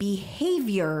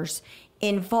behaviors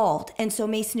involved. And so,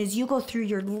 Mason, as you go through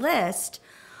your list,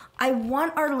 I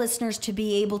want our listeners to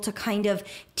be able to kind of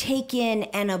take in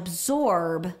and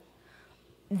absorb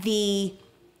the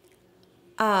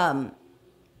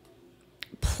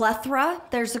plethora,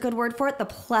 there's a good word for it, the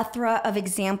plethora of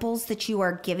examples that you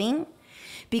are giving.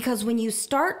 Because when you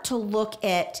start to look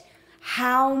at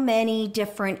how many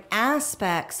different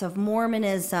aspects of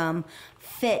Mormonism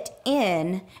fit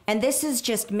in, and this is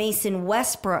just Mason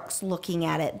Westbrook's looking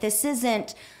at it. This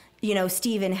isn't,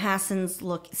 Stephen Hassan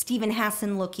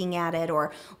looking at it,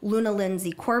 or Luna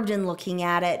Lindsey Corbden looking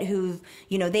at it, who,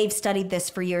 they've studied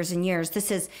this for years and years. This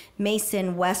is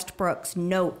Mason Westbrook's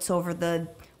notes over the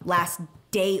last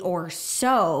day or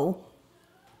so,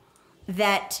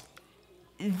 that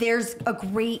there's a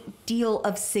great deal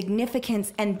of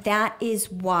significance, and that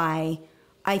is why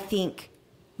I think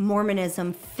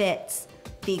Mormonism fits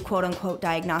the quote-unquote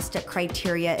diagnostic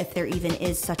criteria, if there even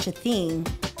is such a thing,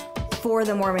 for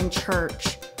the Mormon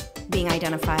Church being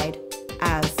identified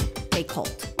as a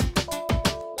cult.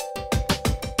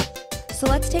 So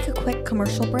let's take a quick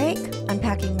commercial break.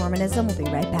 Unpacking Mormonism. We'll be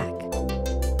right back.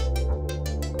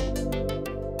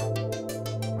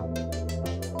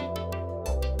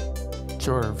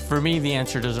 Sure. For me, the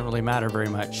answer doesn't really matter very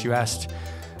much. You asked,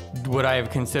 would I have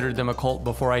considered them a cult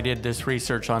before I did this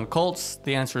research on cults?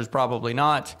 The answer is probably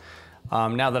not.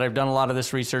 Now that I've done a lot of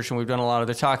this research and we've done a lot of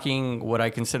the talking, would I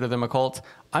consider them a cult?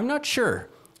 I'm not sure.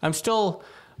 I'm still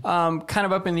kind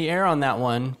of up in the air on that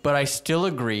one, but I still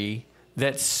agree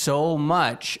that so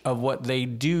much of what they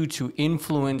do to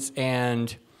influence,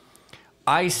 and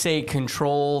I say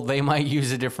control, they might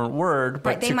use a different word,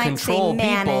 but to control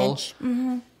people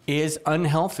is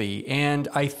unhealthy. And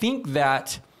I think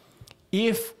that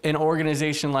if an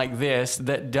organization like this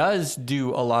that does do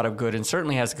a lot of good and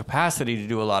certainly has the capacity to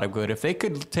do a lot of good, if they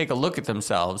could take a look at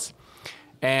themselves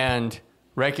and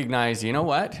recognize, you know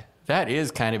what, that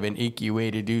is kind of an icky way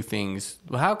to do things.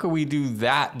 Well, how could we do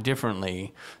that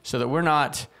differently so that we're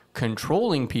not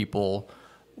controlling people,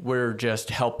 we're just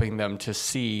helping them to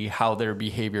see how their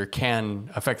behavior can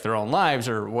affect their own lives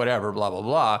or whatever, blah, blah,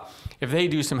 blah. If they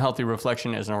do some healthy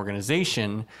reflection as an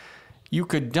organization, you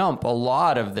could dump a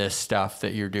lot of this stuff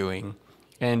that you're doing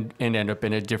and end up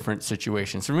in a different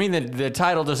situation. So for me, the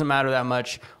title doesn't matter that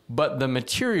much, but the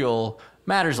material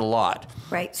matters a lot.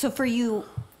 Right. So for you,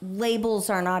 labels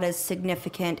are not as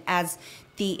significant as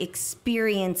the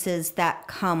experiences that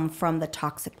come from the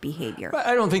toxic behavior.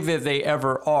 I don't think that they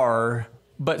ever are,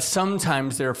 but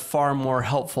sometimes they're far more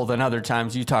helpful than other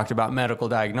times. You talked about medical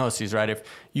diagnoses, right? If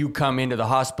you come into the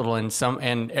hospital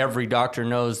and every doctor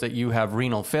knows that you have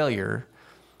renal failure,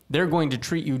 they're going to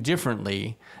treat you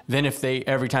differently than if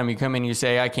every time you come in, you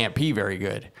say, I can't pee very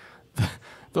good.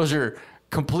 Those are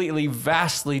completely,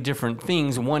 vastly different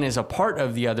things. One is a part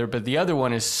of the other, but the other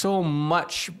one is so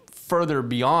much further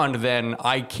beyond than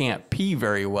I can't pee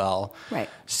very well. Right.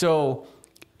 So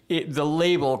the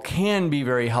label can be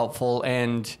very helpful.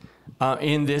 And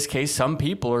in this case, some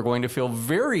people are going to feel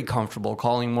very comfortable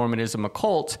calling Mormonism a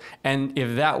cult. And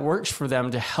if that works for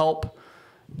them to help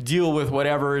deal with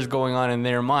whatever is going on in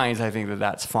their minds, I think that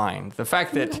that's fine. The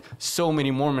fact that so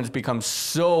many Mormons become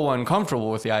so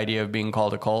uncomfortable with the idea of being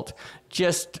called a cult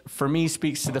just, for me,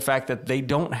 speaks to the fact that they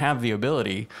don't have the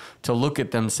ability to look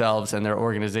at themselves and their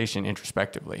organization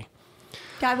introspectively.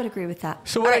 Yeah, I would agree with that.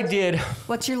 So what I did...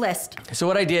 What's your list? So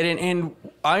what I did, and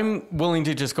I'm willing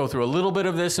to just go through a little bit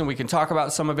of this and we can talk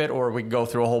about some of it, or we can go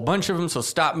through a whole bunch of them, so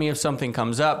stop me if something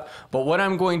comes up. But what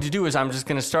I'm going to do is I'm just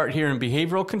going to start here in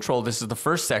behavioral control. This is the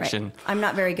first section. Right. I'm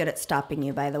not very good at stopping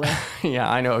you, by the way. Yeah,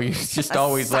 I know. You just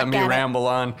always let me ramble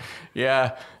on.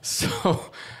 Yeah. So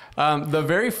the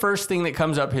very first thing that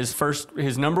comes up,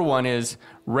 his number one is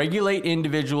regulate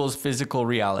individuals' physical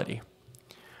reality.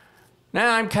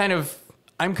 Now, I'm kind of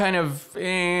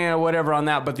whatever on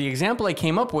that, but the example I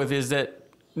came up with is that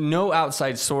no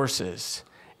outside sources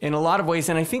in a lot of ways,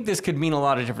 and I think this could mean a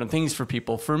lot of different things for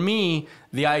people. For me,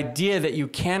 the idea that you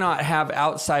cannot have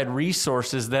outside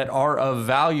resources that are of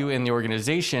value in the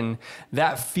organization,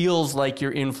 that feels like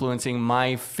you're influencing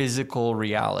my physical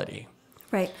reality.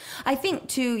 Right. I think,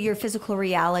 too, your physical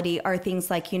reality are things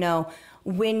like,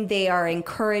 when they are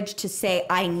encouraged to say,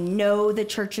 I know the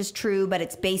church is true, but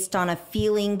it's based on a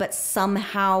feeling, but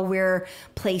somehow we're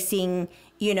placing,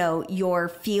 your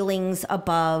feelings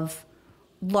above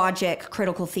logic,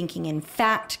 critical thinking, and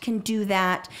fact can do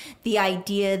that. The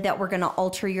idea that we're going to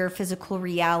alter your physical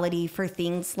reality for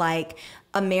things like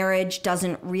a marriage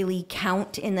doesn't really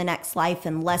count in the next life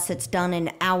unless it's done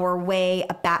in our way.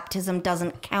 A baptism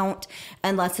doesn't count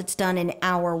unless it's done in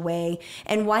our way.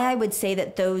 And why I would say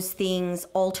that those things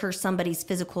alter somebody's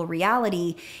physical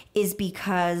reality is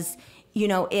because,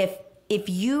 if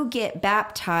you get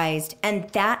baptized and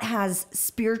that has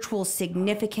spiritual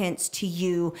significance to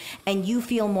you and you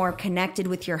feel more connected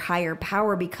with your higher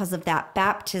power because of that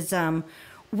baptism,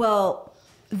 well,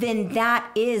 then that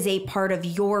is a part of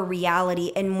your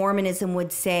reality. And Mormonism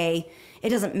would say it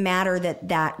doesn't matter that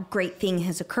that great thing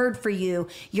has occurred for you.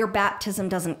 Your baptism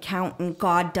doesn't count and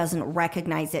God doesn't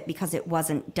recognize it because it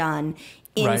wasn't done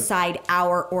inside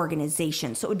our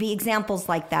organization. So it would be examples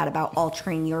like that about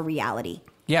altering your reality.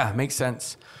 Yeah, makes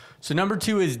sense. So number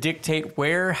 2 is dictate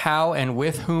where, how, and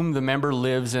with whom the member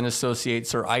lives and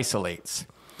associates or isolates.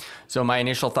 So my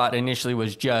initial thought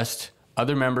was just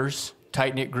other members,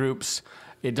 tight-knit groups.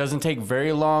 It doesn't take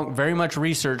very much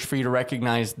research for you to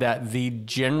recognize that the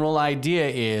general idea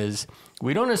is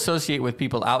we don't associate with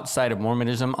people outside of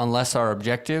Mormonism unless our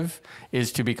objective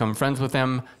is to become friends with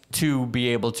them, to be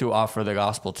able to offer the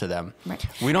gospel to them. Right.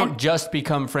 We don't just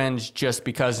become friends just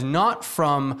because, not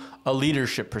from a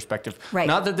leadership perspective. Right.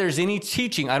 Not that there's any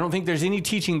teaching. I don't think there's any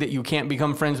teaching that you can't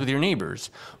become friends with your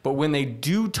neighbors. But when they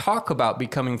do talk about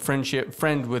becoming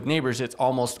friend with neighbors, it's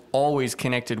almost always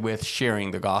connected with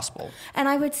sharing the gospel. And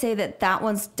I would say that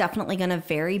one's definitely going to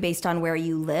vary based on where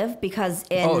you live, because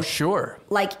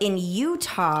like in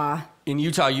Utah,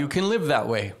 you can live that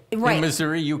way. Right. In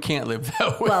Missouri, you can't live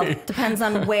that way. Well, it depends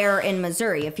on where in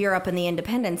Missouri. If you're up in the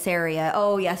Independence area,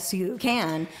 oh, yes, you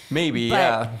can. Maybe, but,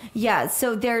 yeah. Yeah,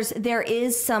 so there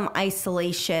is some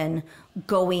isolation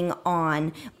going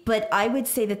on. But I would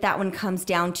say that one comes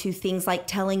down to things like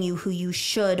telling you who you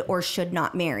should or should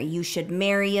not marry. You should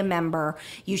marry a member.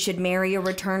 You should marry a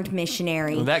returned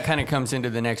missionary. Well, that kind of comes into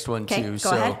the next one, too.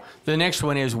 Go ahead. The next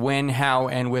one is when, how,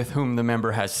 and with whom the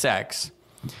member has sex.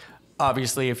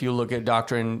 Obviously, if you look at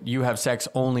doctrine, you have sex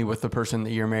only with the person that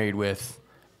you're married with,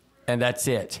 and that's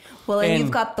it. Well, and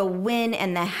you've got the when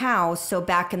and the how. So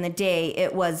back in the day,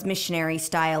 it was missionary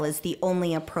style is the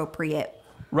only appropriate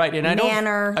and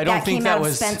manner. I don't think came that out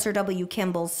was of Spencer W.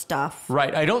 Kimball's stuff.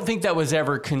 Right. I don't think that was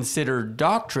ever considered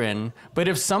doctrine. But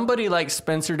if somebody like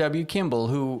Spencer W. Kimball,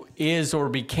 who is or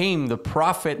became the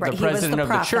prophet, the president of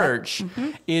the church,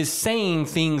 is saying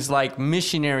things like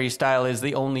missionary style is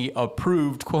the only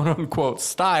approved, quote unquote,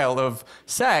 style of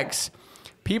sex,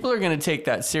 people are going to take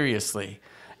that seriously.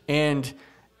 And,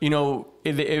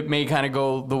 it may kind of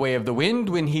go the way of the wind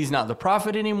when he's not the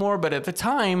prophet anymore. But at the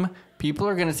time, people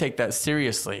are going to take that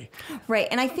seriously. Right.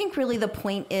 And I think really the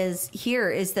point is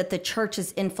that the church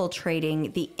is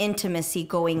infiltrating the intimacy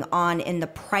going on in the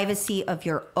privacy of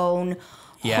your own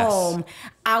home,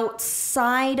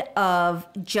 outside of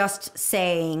just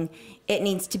saying it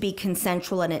needs to be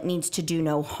consensual and it needs to do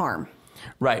no harm.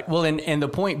 Right. Well, and the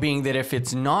point being that if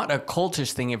it's not a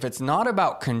cultish thing, if it's not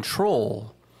about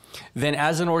control, then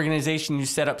as an organization, you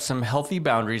set up some healthy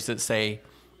boundaries that say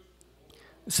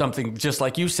something just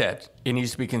like you said. It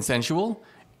needs to be consensual,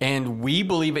 and we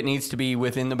believe it needs to be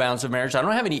within the bounds of marriage. I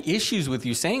don't have any issues with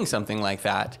you saying something like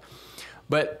that,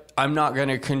 but I'm not going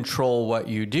to control what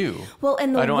you do. Well,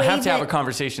 and I don't have to have a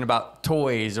conversation about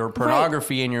toys or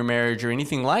pornography in your marriage or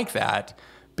anything like that,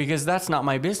 because that's not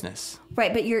my business.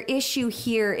 Right, but your issue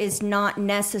here is not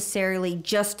necessarily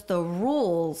just the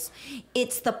rules.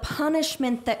 It's the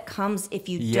punishment that comes if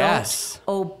you don't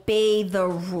obey the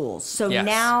rules. So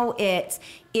now it's,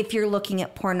 if you're looking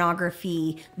at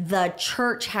pornography, the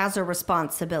church has a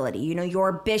responsibility. You know,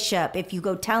 your bishop, if you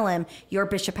go tell him, your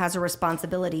bishop has a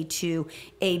responsibility to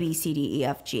A, B, C, D, E,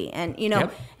 F, G. And, you know,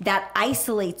 that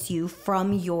isolates you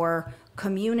from your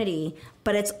community,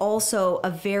 but it's also a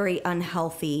very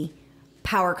unhealthy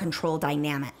power control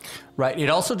dynamic. Right. It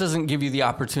also doesn't give you the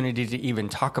opportunity to even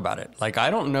talk about it. Like,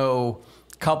 I don't know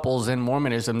couples in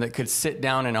Mormonism that could sit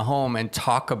down in a home and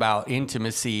talk about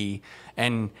intimacy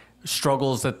and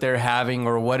struggles that they're having,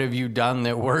 or what have you done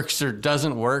that works or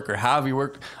doesn't work, or how have you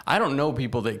worked. I don't know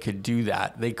people that could do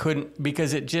that. They couldn't,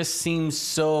 because it just seems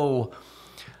so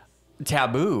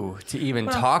taboo to even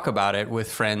talk about it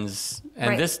with friends.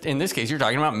 And in this case, you're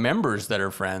talking about members that are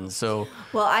friends. So,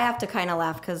 well, I have to kind of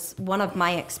laugh, because one of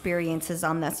my experiences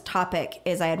on this topic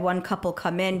is I had one couple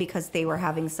come in because they were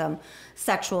having some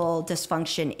sexual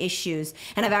dysfunction issues.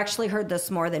 And I've actually heard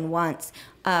this more than once.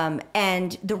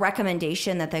 And the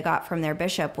recommendation that they got from their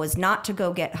bishop was not to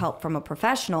go get help from a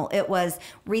professional. It was,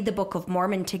 read the Book of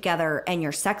Mormon together and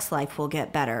your sex life will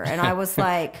get better. And I was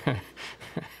like,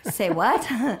 say what?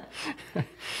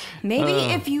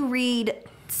 Maybe if you read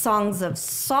Songs of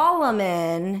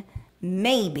Solomon,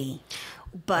 maybe.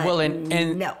 But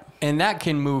no. And that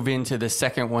can move into the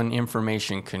second one,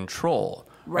 information control.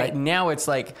 Right now, it's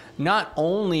like, not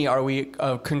only are we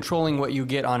controlling what you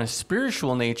get on a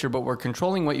spiritual nature, but we're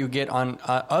controlling what you get on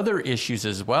other issues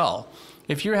as well.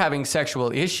 If you're having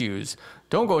sexual issues,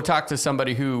 don't go talk to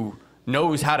somebody who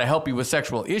knows how to help you with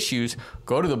sexual issues.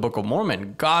 Go to the Book of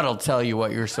Mormon. God will tell you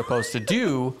what you're supposed to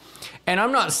do. And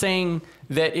I'm not saying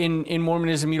that in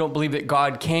Mormonism you don't believe that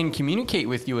God can communicate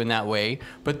with you in that way,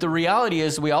 but the reality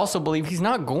is we also believe he's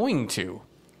not going to.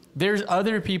 There's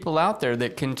other people out there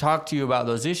that can talk to you about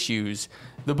those issues.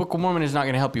 The Book of Mormon is not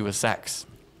going to help you with sex.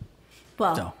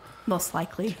 Well, most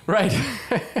likely. Right.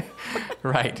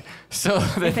 Right. So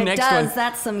if it does,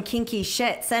 that's some kinky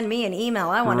shit. Send me an email.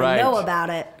 I want to know about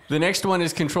it. The next one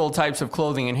is control types of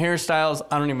clothing and hairstyles.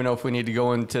 I don't even know if we need to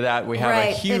go into that. We have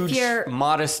a huge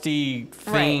modesty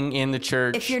thing in the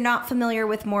church. If you're not familiar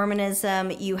with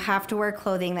Mormonism, you have to wear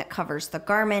clothing that covers the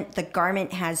garment. The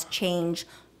garment has changed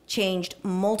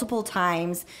multiple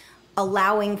times,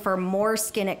 allowing for more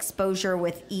skin exposure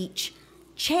with each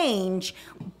change.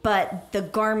 But the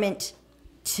garment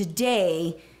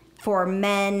today for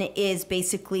men is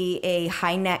basically a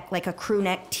high neck, like a crew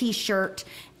neck t-shirt,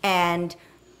 and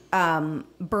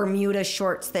Bermuda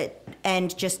shorts that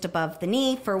end just above the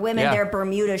knee. For women, they're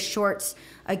Bermuda shorts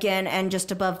again and just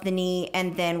above the knee,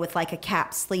 and then with like a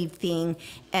cap sleeve thing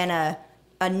and a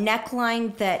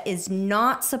neckline that is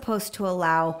not supposed to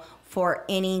allow for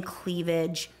any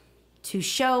cleavage to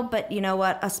show. But you know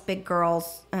what? Us big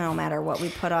girls, no matter what we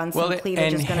put on, some cleavage is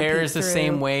going to peek through. And hair is the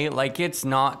same way. Like, it's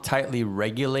not tightly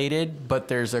regulated, but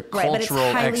there's a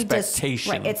cultural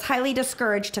expectation. It's highly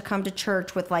discouraged to come to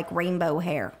church with like rainbow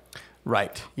hair.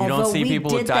 Right. You don't see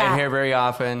people with dyed hair very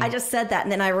often. I just said that,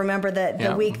 and then I remember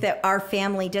the week that our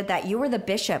family did that. You were the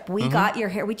bishop. We got your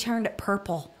hair. We turned it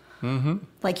purple. Mm-hmm.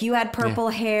 Like, you had purple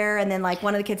hair, and then like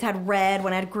one of the kids had red,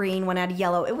 one had green, one had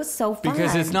yellow. It was so fun.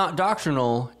 Because it's not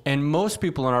doctrinal, and most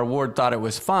people in our ward thought it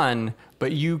was fun,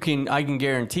 but I can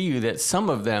guarantee you that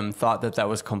some of them thought that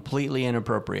was completely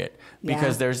inappropriate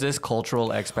because there's this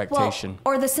cultural expectation.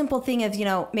 Well, or the simple thing is, you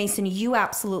know, Mason, you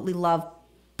absolutely love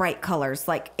bright colors.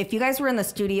 Like, if you guys were in the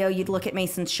studio, you'd look at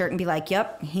Mason's shirt and be like,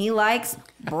 yep, he likes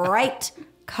bright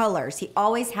colors. He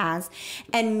always has.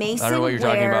 And Mason I don't know what you're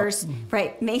talking about.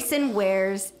 Right. Mason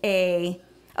wears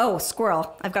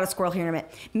squirrel. I've got a squirrel here in a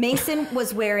minute. Mason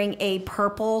was wearing a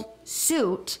purple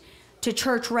suit to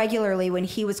church regularly when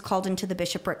he was called into the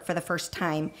bishopric for the first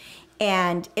time.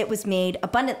 And it was made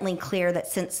abundantly clear that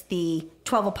since the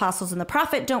 12 apostles and the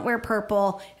prophet don't wear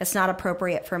purple, it's not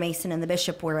appropriate for Mason and the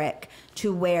bishopric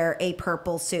to wear a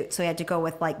purple suit. So he had to go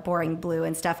with like boring blue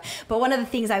and stuff. But one of the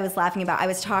things I was laughing about, I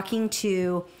was talking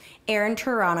to Aaron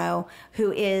Toronto,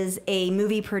 who is a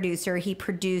movie producer. He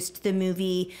produced the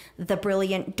movie The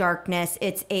Brilliant Darkness.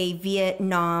 It's a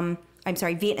Vietnamese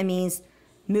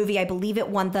movie. I believe it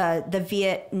won the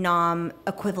Vietnam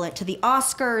equivalent to the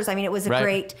Oscars. I mean, it was a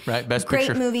great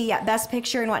movie. Yeah, Best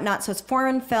Picture and whatnot. So it's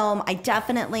foreign film. I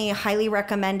definitely highly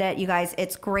recommend it, you guys.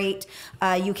 It's great.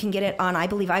 You can get it on, I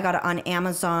believe I got it on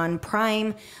Amazon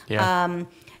Prime. Yeah.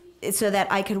 So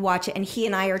that I could watch it. And he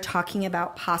and I are talking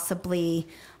about possibly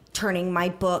turning my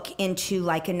book into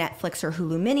like a Netflix or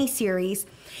Hulu miniseries.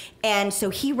 And so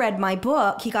he read my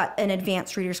book. He got an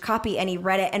advanced reader's copy and he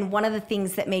read it. And one of the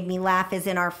things that made me laugh is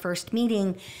in our first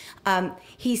meeting,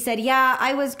 he said, yeah,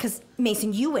 I was, because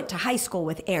Mason, you went to high school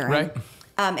with Aaron. Right.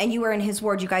 And you were in his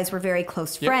ward. You guys were very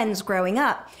close friends growing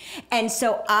up. And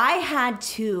so I had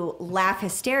to laugh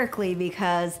hysterically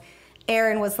because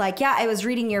Aaron was like, yeah, I was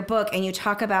reading your book and you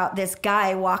talk about this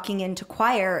guy walking into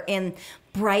choir in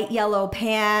bright yellow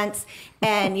pants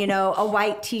and, you know, a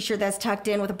white t-shirt that's tucked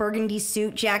in with a burgundy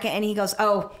suit jacket. And he goes,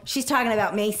 oh, she's talking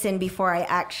about Mason before I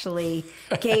actually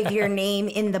gave your name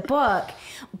in the book.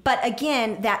 But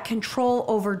again, that control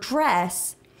over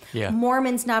dress,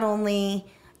 Mormons not only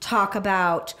talk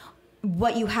about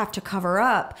what you have to cover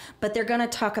up, but they're going to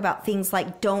talk about things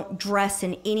like don't dress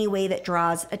in any way that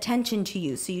draws attention to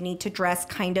you. So you need to dress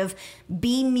kind of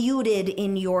be muted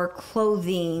in your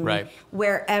clothing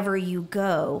wherever you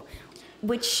go,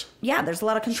 which, there's a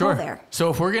lot of control there. So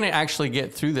if we're going to actually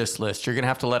get through this list, you're going to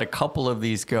have to let a couple of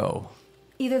these go.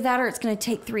 Either that or it's going to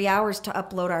take 3 hours to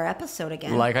upload our episode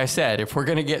again. Like I said, if we're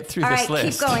going to get through this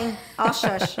list. All right, keep going. I'll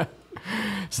shush.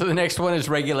 So the next one is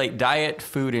regulate diet,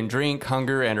 food and drink,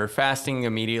 hunger, and or fasting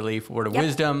immediately. Word of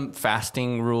wisdom,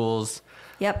 fasting rules.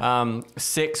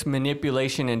 6,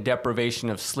 manipulation and deprivation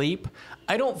of sleep.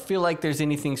 I don't feel like there's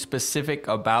anything specific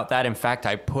about that. In fact,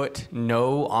 I put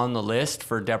no on the list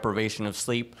for deprivation of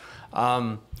sleep.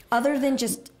 Other than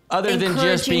just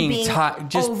being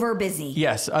over busy.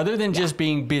 Yes, other than just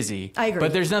being busy. I agree.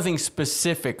 But there's nothing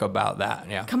specific about that.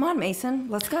 Yeah. Come on, Mason.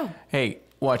 Let's go. Hey,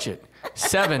 watch it.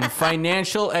 7,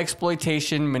 financial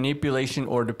exploitation, manipulation,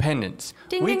 or dependence.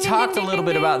 We talked a little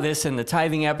bit about this in the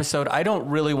tithing episode. I don't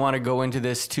really want to go into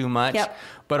this too much,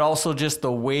 but also just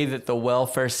the way that the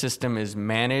welfare system is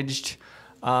managed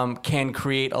can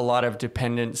create a lot of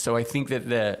dependence. So I think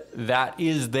that that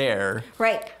is there.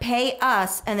 Right. Pay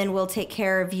us, and then we'll take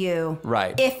care of you.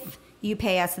 Right. If you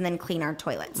pay us and then clean our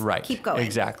toilets. Right. Keep going.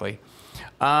 Exactly.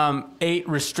 8,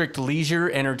 restrict leisure,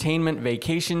 entertainment,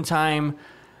 vacation time.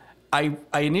 I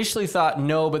initially thought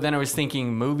no, but then I was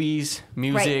thinking movies,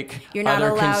 music, You're not other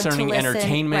allowed concerning to listen.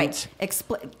 entertainment.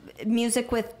 Music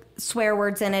with swear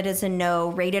words in it is a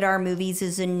no. Rated R movies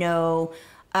is a no.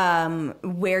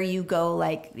 Where you go,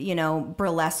 like, you know,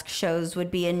 burlesque shows would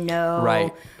be a no.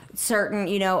 Right. Certain,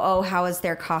 you know, how is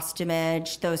their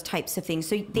costumage, those types of things.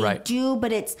 So they do,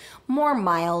 but it's more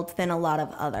mild than a lot of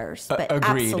others. But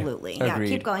Agreed. Absolutely. Agreed.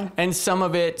 Yeah, keep going. And some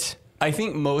of it, I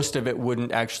think most of it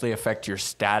wouldn't actually affect your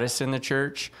status in the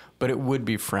church, but it would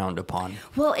be frowned upon.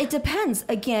 Well, it depends.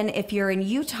 Again, if you're in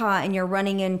Utah and you're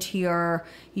running into your,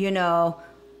 you know,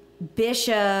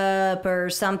 bishop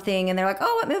or something, and they're like,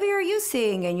 oh, what movie are you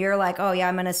seeing? And you're like, oh, yeah,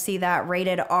 I'm going to see that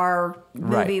rated R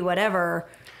movie, whatever.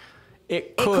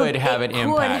 It could have an impact.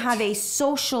 It could have a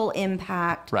social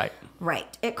impact. Right.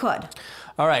 Right. It could.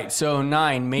 All right. So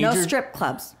 9, no strip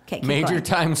clubs. Okay, major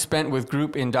time spent with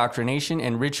group indoctrination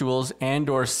and rituals and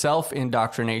or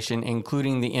self-indoctrination,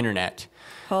 including the internet.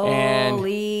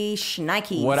 Holy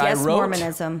shnikes. Yes,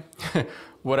 Mormonism.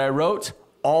 What I wrote,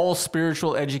 all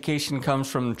spiritual education comes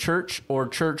from church or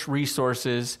church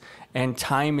resources, and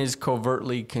time is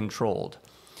covertly controlled.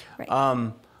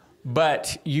 Right.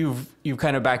 But you've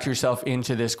kind of backed yourself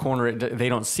into this corner. They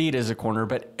don't see it as a corner,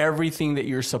 but everything that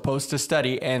you're supposed to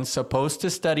study and supposed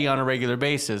to study on a regular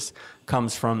basis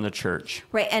comes from the church.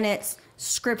 Right, and it's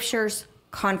scriptures,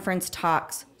 conference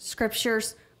talks,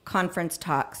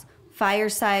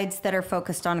 firesides that are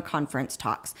focused on conference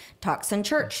talks in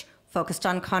church, focused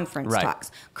on conference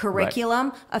talks,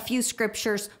 curriculum, a few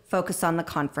scriptures, focus on the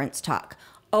conference talk,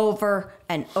 over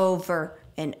and over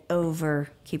and over.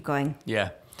 Keep going. Yeah.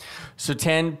 So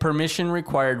 10, permission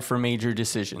required for major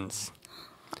decisions.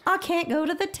 I can't go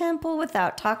to the temple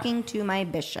without talking to my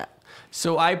bishop.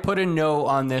 So I put a no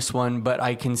on this one, but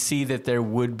I can see that there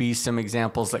would be some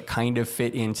examples that kind of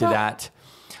fit into that.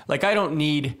 Like I don't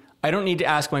need to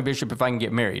ask my bishop if I can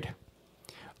get married.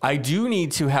 I do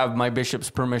need to have my bishop's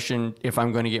permission if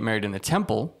I'm going to get married in the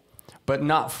temple, but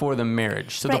not for the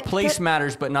marriage. So the place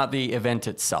matters, but not the event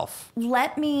itself.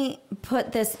 Let me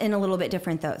put this in a little bit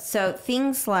different, though. So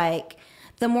things like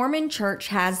the Mormon church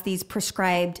has these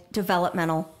prescribed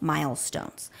developmental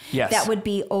milestones. Yes. That would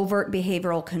be overt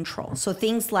behavioral control. So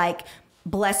things like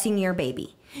blessing your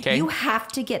baby. Okay. You have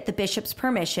to get the bishop's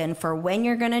permission for when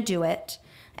you're going to do it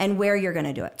and where you're going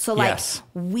to do it. So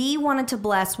we wanted to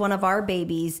bless one of our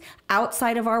babies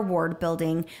outside of our ward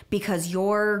building because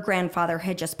your grandfather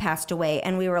had just passed away.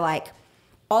 And we were like,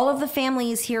 all of the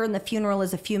family is here and the funeral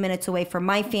is a few minutes away from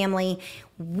my family.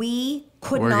 We're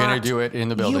going to do it in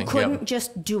the building. You couldn't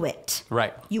just do it.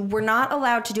 Right. You were not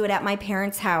allowed to do it at my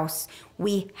parents' house.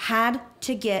 We had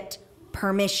to get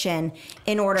permission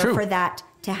in order for that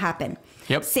to happen.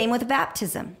 Yep. Same with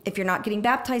baptism. If you're not getting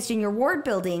baptized in your ward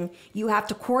building, you have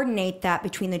to coordinate that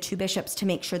between the two bishops to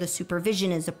make sure the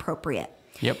supervision is appropriate.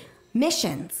 Yep.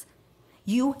 Missions.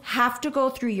 You have to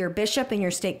go through your bishop and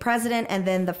your stake president and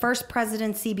then the first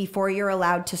presidency before you're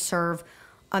allowed to serve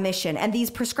a mission. And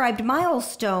these prescribed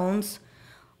milestones,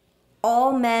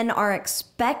 all men are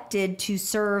expected to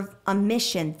serve a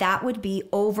mission. That would be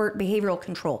overt behavioral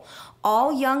control.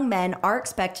 All young men are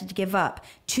expected to give up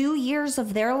 2 years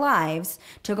of their lives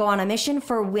to go on a mission.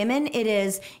 For women, it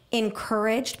is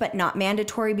encouraged but not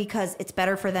mandatory because it's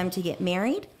better for them to get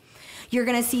married. You're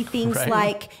going to see things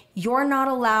like you're not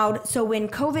allowed. So when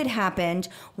COVID happened,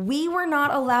 we were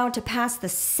not allowed to pass the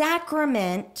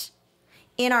sacrament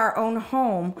in our own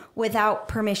home without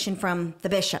permission from the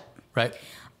bishop. Right.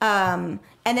 And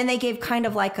then they gave kind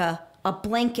of like a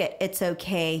blanket, it's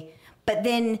okay. But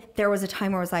then there was a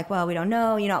time where it was like, well, we don't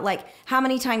know. You know, like how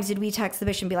many times did we text the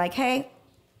bishop and be like, hey,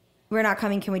 we're not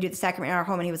coming. Can we do the sacrament in our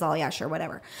home? And he was all, yeah, sure,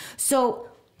 whatever. So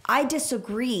I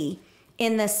disagree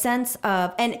in the sense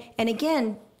of, and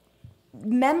again,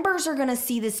 members are going to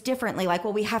see this differently. Like,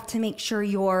 well, we have to make sure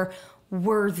you're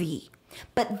worthy.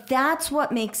 But that's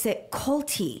what makes it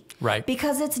culty. Right.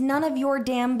 Because it's none of your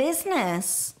damn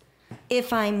business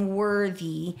if I'm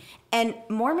worthy. And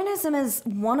Mormonism is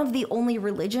one of the only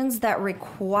religions that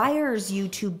requires you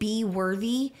to be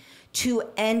worthy to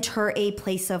enter a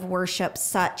place of worship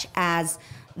such as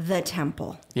the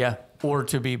temple. Yeah. Or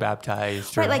to be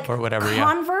baptized or, like or whatever.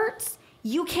 Converts,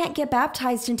 you can't get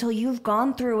baptized until you've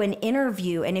gone through an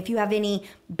interview. And if you have any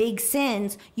big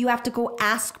sins, you have to go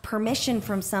ask permission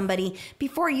from somebody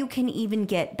before you can even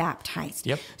get baptized.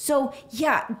 Yep. So,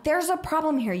 yeah, there's a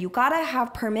problem here. You got to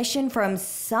have permission from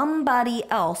somebody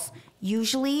else,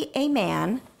 usually a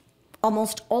man,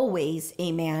 almost always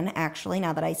a man, actually,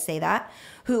 now that I say that,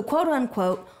 who, quote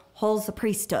unquote, holds the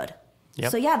priesthood. Yep.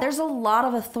 So, yeah, there's a lot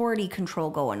of authority control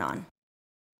going on.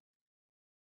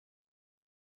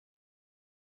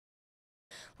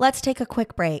 Let's take a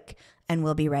quick break, and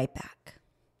we'll be right back.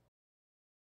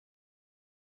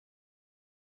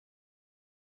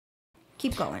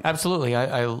 Keep going. Absolutely.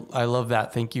 I love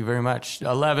that. Thank you very much.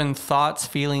 11 thoughts,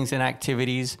 feelings, and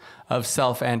activities of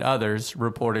self and others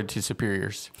reported to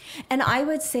superiors. And I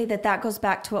would say that goes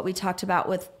back to what we talked about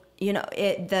with,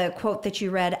 the quote that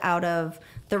you read out of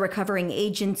the Recovering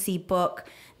Agency book,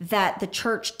 that the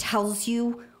church tells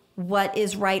you what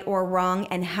is right or wrong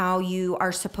and how you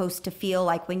are supposed to feel.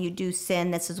 Like when you do sin,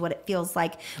 this is what it feels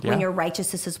like. When you're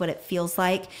righteous, this is what it feels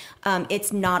like.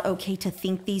 It's not okay to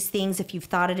think these things. If you've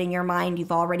thought it in your mind,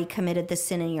 you've already committed the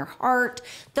sin in your heart,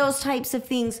 those types of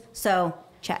things. So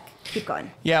check. Keep going.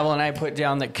 Yeah, well, and I put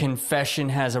down that confession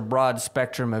has a broad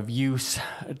spectrum of use.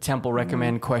 Temple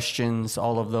recommend questions,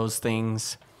 all of those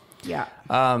things. Yeah.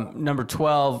 Number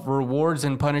 12, rewards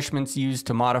and punishments used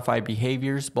to modify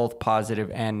behaviors, both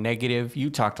positive and negative. You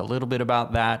talked a little bit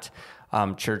about that.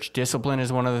 Church discipline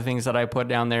is one of the things that I put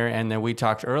down there. And then we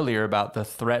talked earlier about the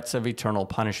threats of eternal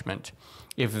punishment.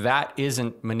 If that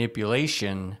isn't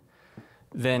manipulation,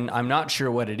 then I'm not sure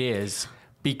what it is,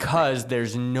 because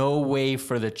there's no way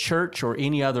for the church or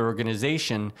any other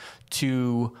organization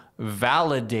to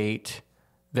validate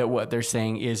that what they're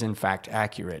saying is in fact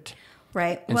accurate.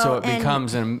 Right. And so it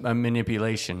becomes a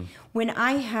manipulation. When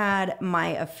I had my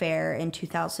affair in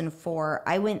 2004,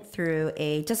 I went through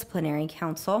a disciplinary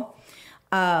council,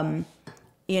 and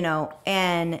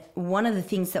one of the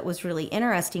things that was really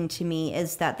interesting to me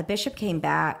is that the bishop came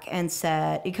back and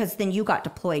said, because then you got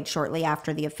deployed shortly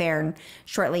after the affair and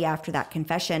shortly after that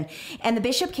confession. And the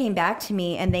bishop came back to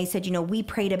me and they said, we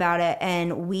prayed about it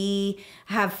and we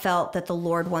have felt that the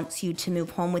Lord wants you to move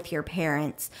home with your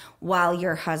parents while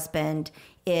your husband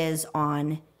is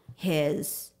on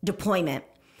his deployment.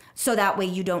 So that way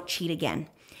you don't cheat again.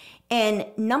 And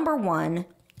number one,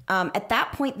 at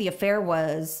that point, the affair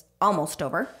was almost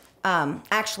over.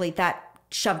 Actually, that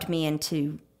shoved me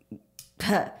into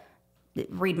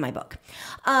read my book.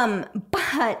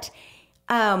 But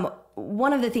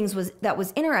one of the things that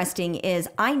was interesting is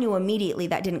I knew immediately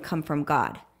that didn't come from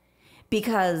God.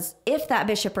 Because if that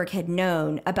bishopric had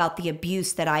known about the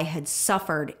abuse that I had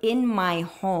suffered in my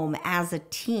home as a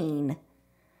teen,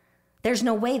 there's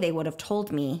no way they would have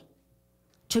told me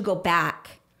to go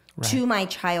back to my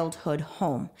childhood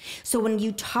home. So when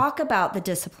you talk about the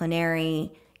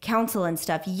disciplinary council and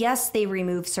stuff, yes, they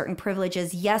remove certain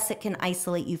privileges. Yes, it can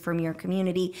isolate you from your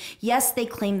community. Yes, they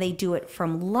claim they do it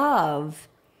from love.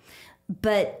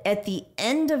 But at the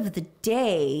end of the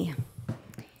day,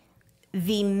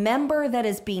 the member that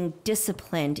is being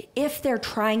disciplined, if they're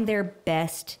trying their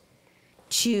best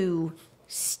to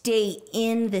stay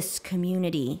in this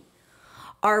community,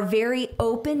 are very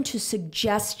open to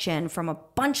suggestion from a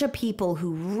bunch of people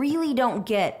who really don't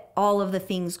get all of the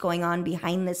things going on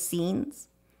behind the scenes,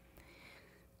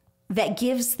 that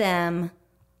gives them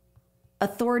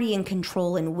authority and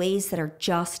control in ways that are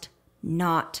just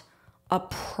not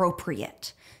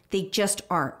appropriate. They just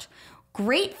aren't.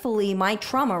 Gratefully, my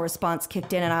trauma response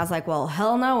kicked in and I was like, well,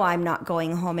 hell no, I'm not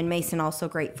going home. And Mason, also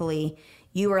gratefully,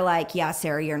 you were like, yeah,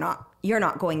 Sarah, you're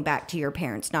not going back to your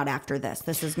parents, not after this.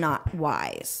 This is not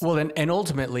wise. Well, and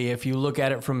ultimately, if you look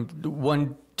at it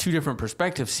from two different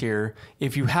perspectives here,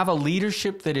 if you have a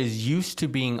leadership that is used to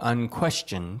being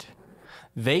unquestioned,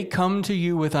 they come to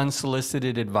you with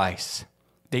unsolicited advice.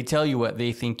 They tell you what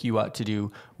they think you ought to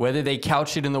do, whether they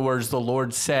couch it in the words the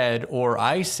Lord said or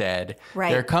I said. Right.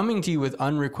 They're coming to you with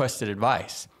unrequested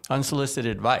advice,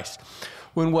 unsolicited advice.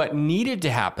 When what needed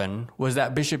to happen was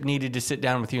that bishop needed to sit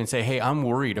down with you and say, hey, I'm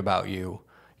worried about you.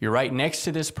 You're right next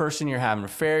to this person. You're having an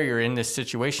affair. You're in this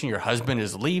situation. Your husband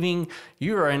is leaving.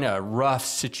 You are in a rough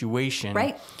situation.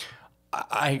 Right.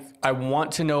 I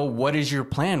want to know, what is your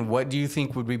plan? What do you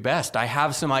think would be best? I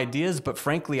have some ideas, but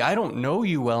frankly, I don't know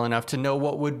you well enough to know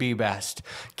what would be best.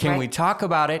 Can we talk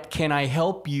about it? Can I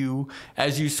help you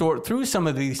as you sort through some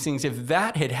of these things? If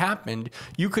that had happened,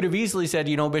 you could have easily said,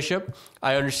 you know, Bishop,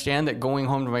 I understand that going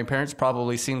home to my parents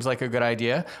probably seems like a good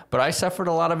idea, but I suffered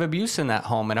a lot of abuse in that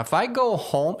home. And if I go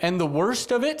home, and the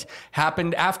worst of it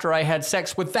happened after I had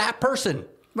sex with that person.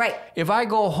 Right. If I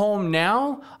go home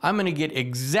now, I'm going to get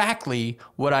exactly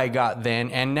what I got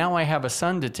then. And now I have a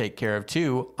son to take care of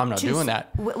too. I'm not doing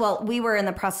that. Well, we were in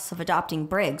the process of adopting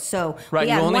Briggs. So right. We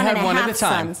had you only one had and one a at half a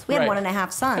time. Sons. We had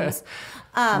 1.5 sons.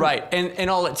 Right. And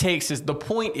all it takes is, the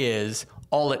point is,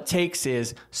 all it takes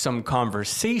is some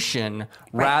conversation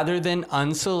rather than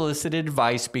unsolicited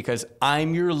advice, because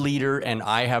I'm your leader and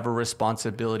I have a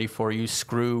responsibility for you.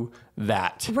 Screw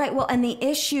that. Right. Well, and the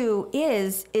issue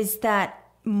is that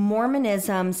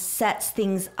Mormonism sets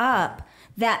things up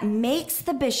that makes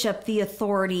the bishop the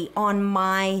authority on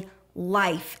my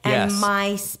life and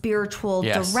my spiritual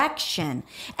direction.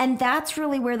 And that's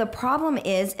really where the problem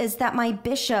is that my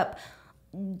bishop,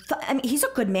 I mean, he's a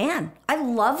good man. I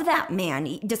love that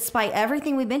man. Despite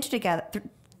everything we've been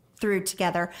through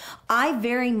together, I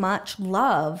very much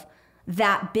love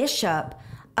that bishop.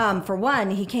 For one,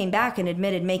 he came back and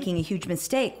admitted making a huge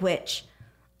mistake, which,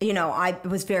 you know, I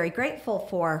was very grateful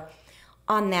for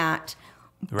on that.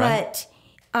 Right.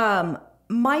 But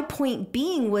my point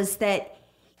being was that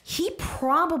he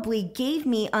probably gave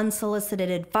me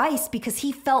unsolicited advice because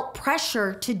he felt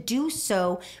pressure to do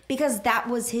so, because that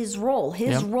was his role.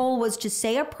 His role was to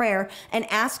say a prayer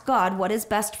and ask God what is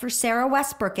best for Sarah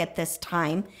Westbrook at this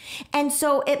time. And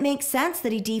so it makes sense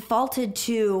that he defaulted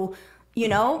to, you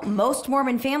know, most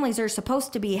Mormon families are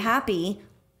supposed to be happy.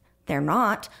 They're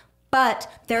not.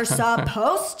 But they're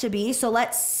supposed to be, so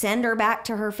let's send her back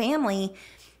to her family.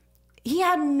 He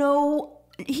had no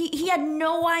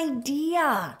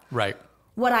idea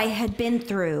what I had been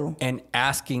through. And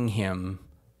asking him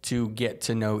to get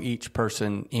to know each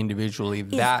person individually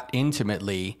that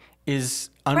intimately is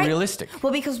unrealistic.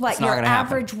 Well, because what, your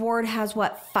average ward has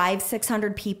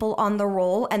 500-600 people on the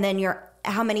roll, and then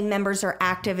how many members are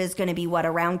active is going to be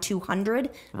around 200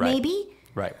 maybe?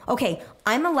 Right. Okay,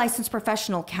 I'm a licensed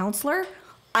professional counselor.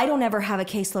 I don't ever have a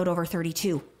caseload over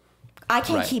 32. I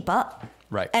can't keep up.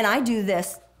 Right. And I do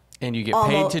this. And you get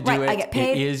paid to do it. I get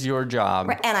paid. It is your job.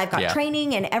 Right. And I've got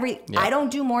training and I don't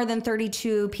do more than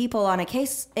 32 people on my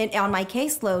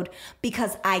caseload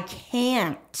because I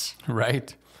can't.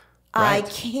 Right. I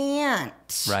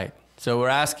can't. Right. So we're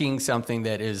asking something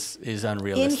that is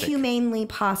unrealistic. Inhumanely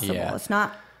possible. Yeah. It's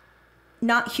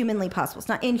not humanly possible. It's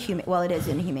not inhuman. Well, it is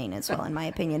inhumane as well, in my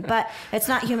opinion, but it's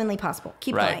not humanly possible.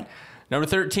 Keep going. Number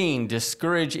 13,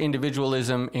 discourage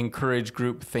individualism, encourage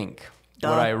groupthink.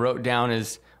 What I wrote down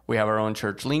is, we have our own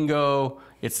church lingo.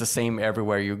 It's the same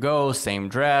everywhere you go, same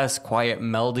dress, quiet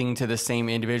melding to the same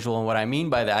individual. And what I mean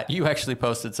by that, you actually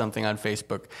posted something on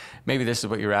Facebook. Maybe this is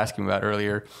what you were asking about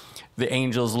earlier. The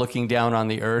angels looking down on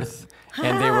the earth,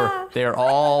 and they're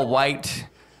all white.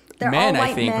 They're men, all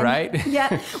white, I think, men. Right?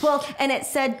 Yeah. Well, and it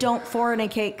said, don't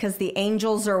fornicate because the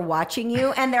angels are watching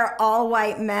you, and they're all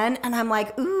white men. And I'm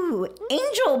like, ooh,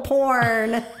 angel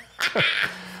porn.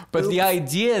 But the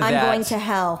idea that I'm going to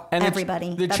hell, and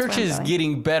everybody. The church is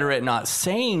getting better at not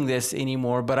saying this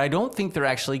anymore, but I don't think they're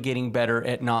actually getting better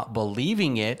at not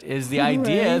believing it, is the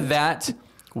idea that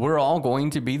we're all going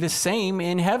to be the same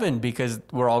in heaven because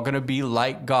we're all going to be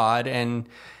like God. And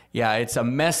yeah, it's a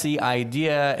messy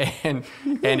idea, and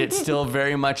it's still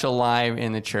very much alive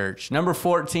in the church. Number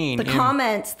 14. The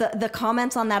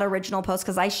comments on that original post,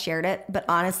 because I shared it, but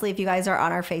honestly, if you guys are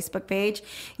on our Facebook page,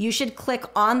 you should click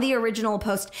on the original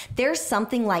post. There's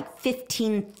something like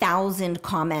 15,000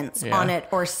 comments on it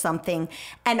or something.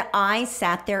 And I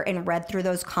sat there and read through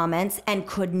those comments and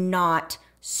could not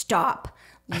stop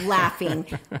laughing.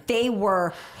 They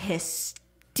were hysterical.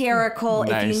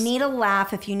 Nice. If you need a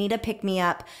laugh, if you need a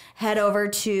pick-me-up, head over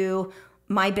to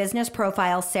my business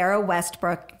profile, Sarah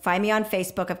Westbrook. Find me on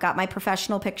Facebook. I've got my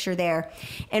professional picture there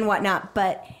and whatnot.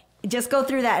 But just go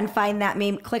through that and find that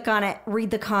meme. Click on it. Read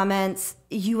the comments.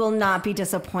 You will not be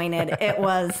disappointed. It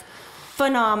was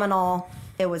phenomenal.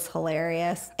 It was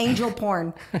hilarious. Angel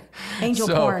porn.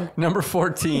 Porn. Number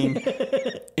 14,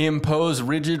 impose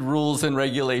rigid rules and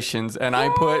regulations. And I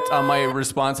put on my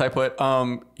response,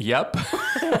 yep.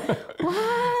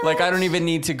 Like, I don't even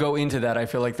need to go into that. I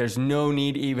feel like there's no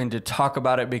need even to talk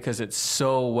about it because it's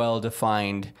so well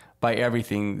defined by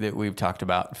everything that we've talked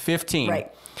about. 15,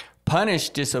 right.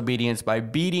 Punish disobedience by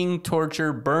beating,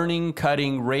 torture, burning,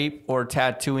 cutting, rape, or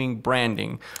tattooing,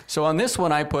 branding. So on this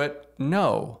one, I put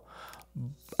no.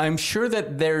 I'm sure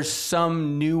that there's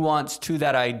some nuance to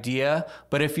that idea,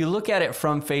 but if you look at it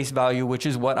from face value, which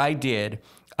is what I did,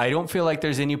 I don't feel like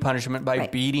there's any punishment by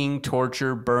beating,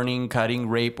 torture, burning, cutting,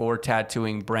 rape, or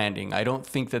tattooing, branding. I don't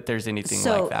think that there's anything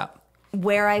like that.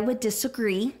 Where I would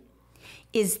disagree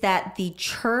is that the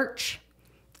church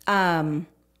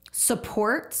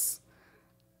supports,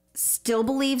 still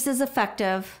believes is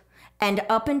effective, and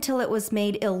up until it was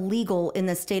made illegal in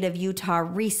the state of Utah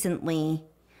recently,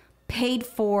 paid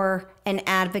for and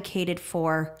advocated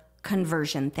for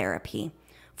conversion therapy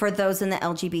for those in the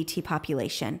LGBT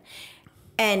population.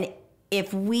 And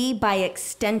if we, by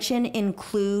extension,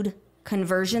 include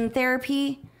conversion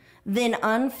therapy, then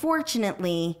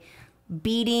unfortunately,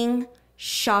 beating,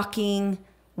 shocking,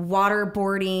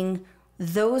 waterboarding,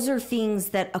 those are things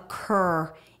that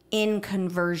occur in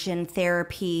conversion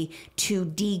therapy to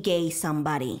de-gay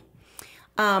somebody.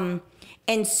 And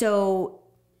so,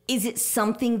 is it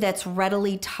something that's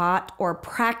readily taught or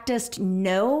practiced?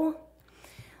 No.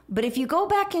 But if you go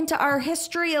back into our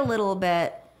history a little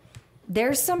bit,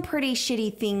 there's some pretty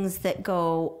shitty things that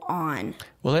go on.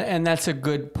 Well, and that's a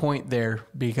good point there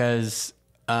because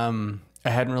I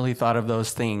hadn't really thought of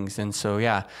those things. And so,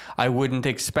 yeah, I wouldn't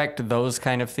expect those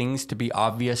kind of things to be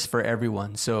obvious for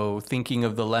everyone. So thinking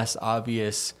of the less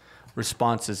obvious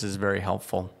responses is very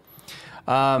helpful.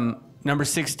 Number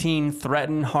 16,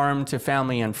 threaten harm to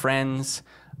family and friends.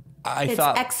 It's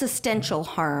existential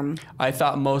harm. I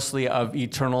thought mostly of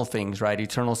eternal things, right?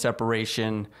 Eternal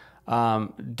separation.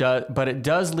 But it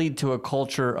does lead to a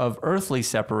culture of earthly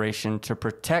separation to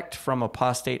protect from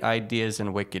apostate ideas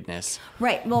and wickedness.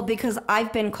 Right. Well, because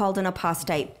I've been called an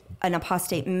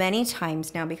apostate many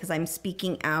times now because I'm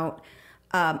speaking out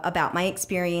about my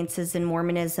experiences in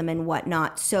Mormonism and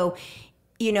whatnot. So,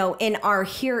 you know, in our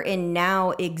here and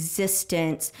now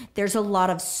existence, there's a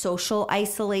lot of social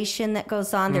isolation that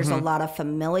goes on. There's a lot of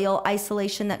familial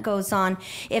isolation that goes on.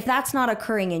 If that's not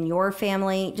occurring in your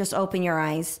family, just open your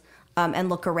eyes and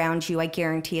look around you. I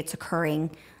guarantee it's occurring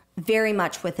very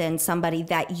much within somebody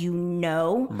that you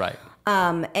know. Right.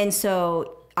 And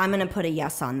so I'm going to put a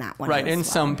yes on that one. Right. And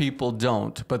some people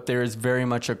don't, but there is very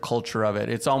much a culture of it.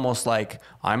 It's almost like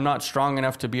I'm not strong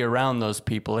enough to be around those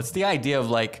people. It's the idea of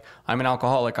like, I'm an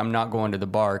alcoholic, I'm not going to the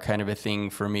bar kind of a thing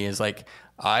for me is like,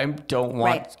 I don't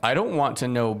want to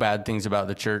know bad things about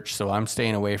the church. So I'm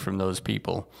staying away from those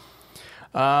people.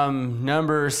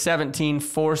 Number 17,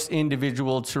 force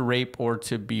individual to rape or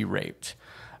to be raped.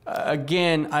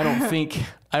 Again, I don't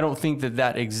think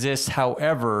that exists.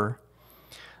 However,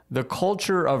 the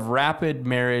culture of rapid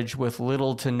marriage with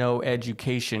little to no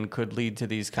education could lead to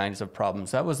these kinds of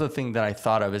problems. That was the thing that I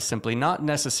thought of, is simply not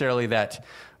necessarily that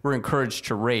we're encouraged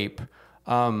to rape.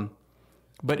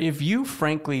 But if you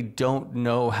frankly don't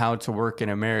know how to work in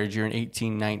a marriage, you're an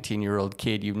 18, 19-year-old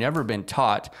kid, you've never been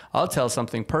taught. I'll tell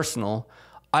something personal.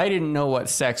 I didn't know what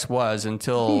sex was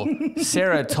until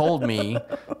Sarah told me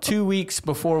 2 weeks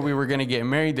before we were going to get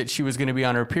married that she was going to be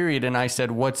on her period. And I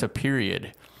said, "What's a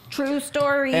period?" True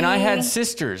story. And I had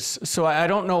sisters, so I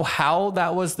don't know how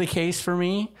that was the case for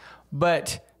me,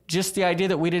 but just the idea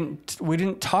that we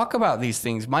didn't talk about these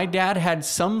things. My dad had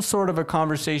some sort of a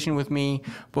conversation with me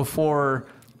before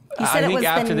You said I it think was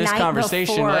after the this night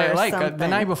conversation, before the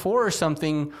night before or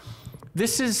something,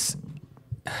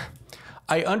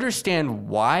 I understand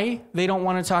why they don't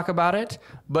want to talk about it,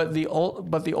 but the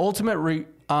ultimate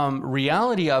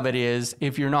reality of it is,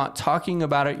 if you're not talking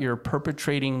about it, you're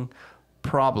perpetrating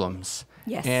problems.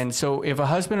 Yes. And so if a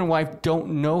husband and wife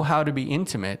don't know how to be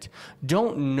intimate,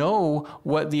 don't know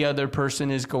what the other person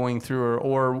is going through,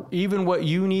 or even what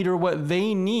you need or what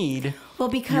they need,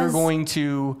 because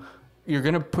you're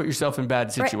going to put yourself in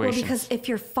bad situations. Right, well, because if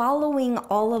you're following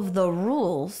all of the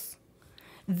rules,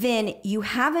 then you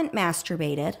haven't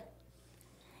masturbated.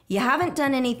 You haven't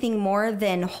done anything more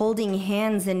than holding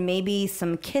hands and maybe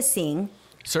some kissing.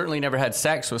 Certainly never had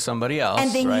sex with somebody else.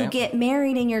 And then right? you get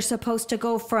married and you're supposed to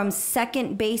go from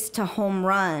second base to home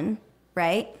run,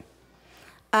 right?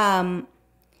 And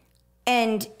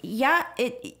yeah,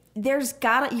 you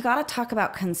gotta talk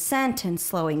about consent and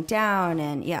slowing down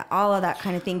and all of that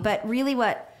kind of thing. But really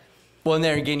well, and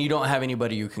there again, you don't have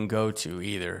anybody you can go to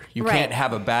either. You can't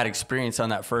have a bad experience on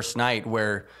that first night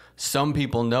where some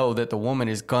people know that the woman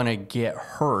is gonna get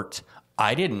hurt.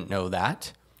 I didn't know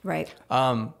that. Right.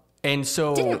 And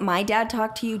so... Didn't my dad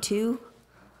talk to you too?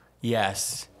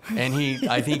 Yes. And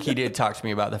I think he did talk to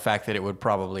me about the fact that it would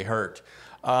probably hurt.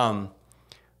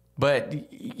 But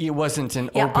it wasn't an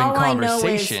open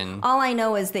conversation. All I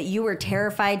know is that you were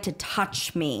terrified to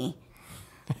touch me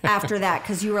after that,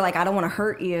 because you were like, I don't want to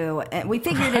hurt you. And we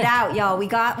figured it out, y'all. We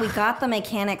got the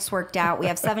mechanics worked out. We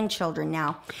have 7 children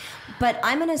now. But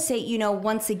I'm going to say,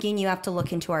 once again, you have to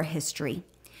look into our history.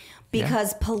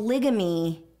 Because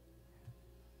polygamy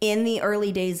in the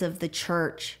early days of the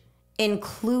church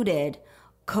included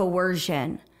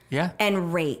coercion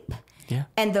and rape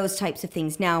and those types of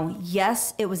things. Now,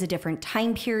 yes, it was a different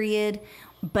time period,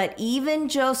 but even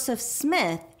Joseph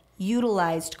Smith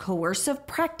utilized coercive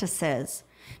practices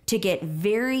to get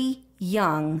very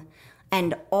young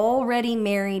and already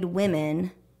married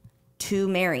women to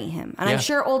marry him. And I'm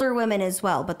sure older women as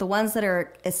well, but the ones that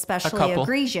are especially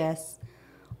egregious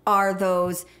are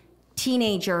those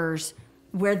teenagers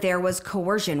where there was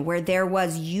coercion, where there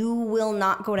was, you will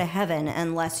not go to heaven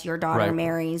unless your daughter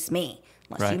marries me.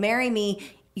 Unless you marry me,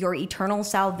 your eternal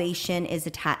salvation is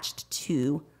attached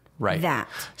to that.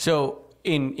 So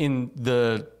in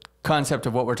the concept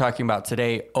of what we're talking about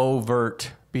today,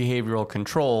 overt behavioral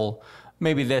control,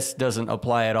 maybe this doesn't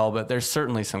apply at all, but there's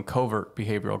certainly some covert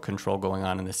behavioral control going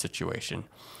on in this situation.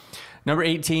 Number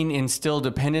 18, instill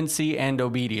dependency and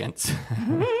obedience.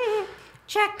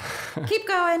 Check. Keep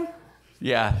going.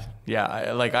 Yeah.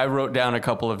 I wrote down a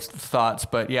couple of thoughts,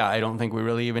 but I don't think we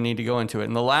really even need to go into it.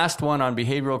 And the last one on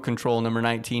behavioral control, number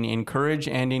 19, encourage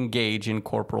and engage in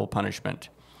corporal punishment.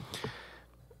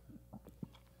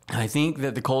 I think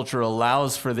that the culture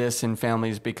allows for this in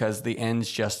families because the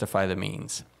ends justify the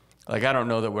means. I don't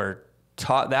know that we're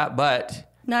taught that,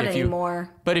 but... Not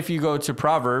anymore. But if you go to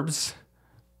Proverbs,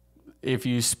 if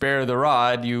you spare the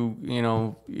rod,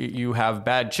 you have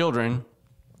bad children.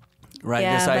 Right,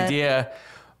 this idea,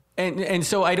 and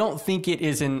so I don't think it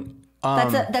is an.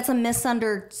 That's a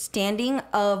misunderstanding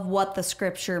of what the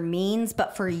scripture means.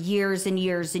 But for years and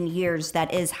years and years,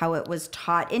 that is how it was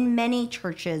taught in many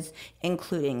churches,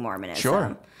 including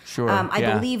Mormonism. Sure.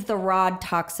 I believe the rod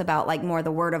talks about more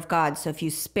the word of God. So if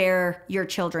you spare your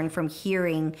children from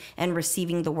hearing and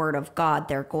receiving the word of God,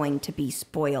 they're going to be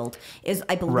spoiled. Is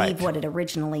I believe what it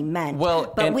originally meant.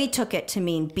 But we took it to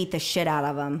mean beat the shit out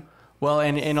of them. Well,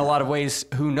 and in a lot of ways,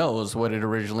 who knows what it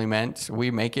originally meant? We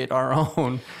make it our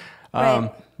own.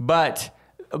 But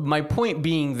my point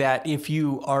being that if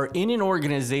you are in an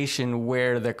organization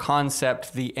where the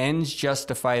concept, the ends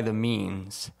justify the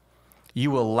means,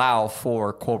 you allow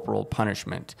for corporal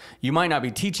punishment. You might not be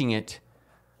teaching it,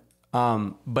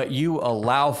 but you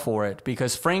allow for it.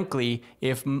 Because frankly,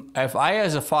 if I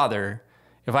as a father,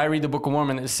 if I read the Book of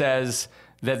Mormon that says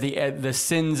that the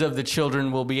sins of the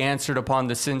children will be answered upon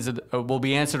will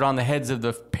be answered on the heads of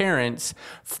the parents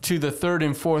to the 3rd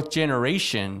and 4th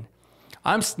generation,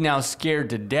 I'm now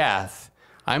scared to death.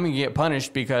 I'm going to get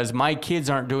punished because my kids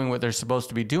aren't doing what they're supposed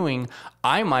to be doing.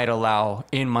 I might allow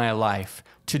in my life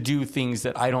to do things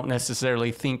that I don't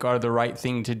necessarily think are the right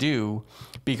thing to do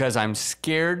because I'm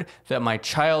scared that my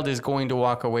child is going to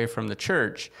walk away from the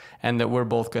church and that we're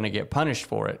both going to get punished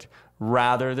for it,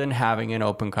 rather than having an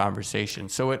open conversation.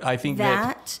 So I think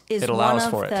that it allows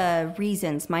for it. That is one of the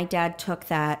reasons my dad took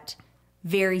that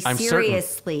very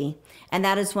seriously. And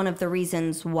that is one of the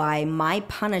reasons why my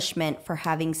punishment for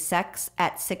having sex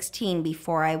at 16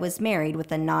 before I was married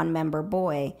with a non-member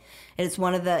boy, it is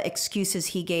one of the excuses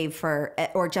he gave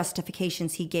or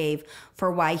justifications he gave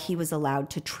for why he was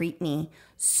allowed to treat me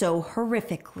so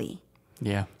horrifically.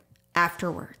 Yeah.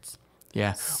 afterwards.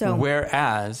 Yeah. So,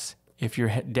 whereas if your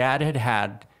dad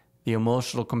had the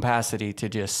emotional capacity to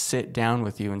just sit down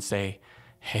with you and say,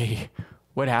 hey,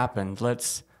 what happened?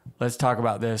 Let's talk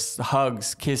about this.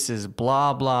 Hugs, kisses,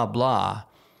 blah, blah, blah.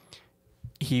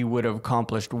 He would have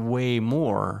accomplished way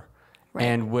more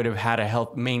and would have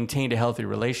had maintained a healthy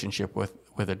relationship with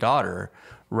a daughter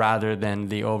rather than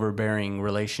the overbearing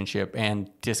relationship and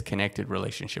disconnected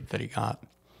relationship that he got.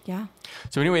 Yeah.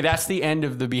 So anyway, that's the end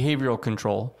of the behavioral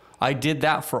control. I did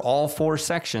that for all 4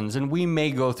 sections, and we may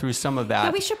go through some of that.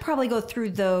 Yeah, we should probably go through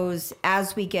those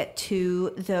as we get to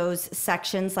those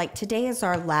sections. Like today is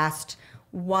our last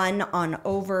one on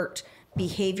overt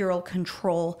behavioral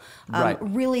control.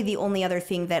 Really the only other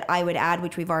thing that I would add,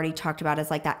 which we've already talked about, is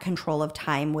like that control of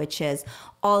time, which is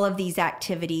all of these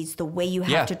activities, the way you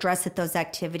have to dress at those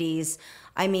activities.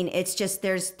 I mean, it's just,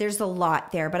 there's a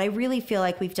lot there, but I really feel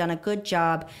like we've done a good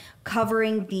job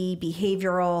covering the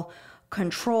behavioral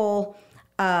control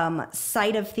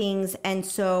side of things. And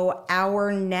so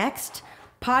our next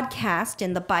podcast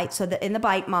in the B.I.T.E, so in the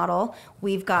B.I.T.E model,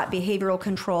 we've got behavioral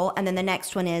control, and then the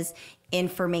next one is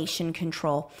information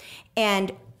control.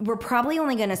 And we're probably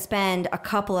only going to spend a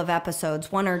couple of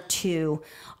episodes, 1 or 2,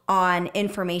 on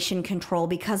information control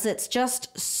because it's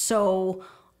just so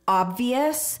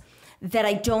obvious that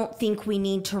I don't think we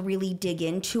need to really dig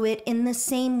into it in the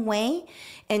same way.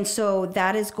 And so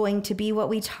that is going to be what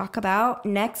we talk about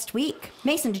next week.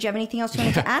 Mason, did you have anything else you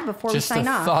wanted to add before we sign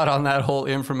off? Just a thought on that whole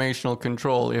informational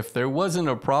control. If there wasn't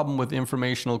a problem with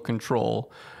informational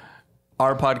control,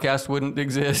 our podcast wouldn't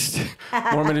exist.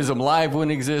 Mormonism Live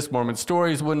wouldn't exist. Mormon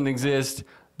Stories wouldn't exist.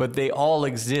 But they all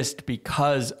exist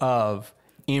because of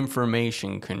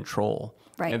information control.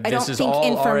 Right. I don't think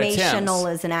informational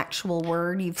is an actual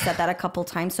word. You've said that a couple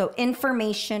times. So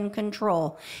information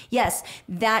control. Yes,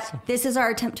 this is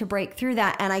our attempt to break through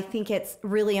that. And I think it's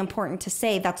really important to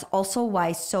say that's also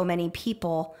why so many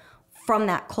people from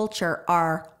that culture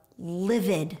are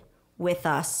livid with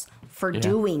us for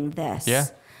doing this. Yeah.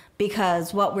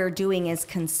 Because what we're doing is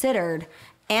considered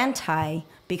anti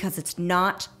because it's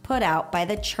not put out by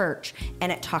the church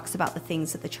and it talks about the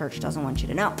things that the church doesn't want you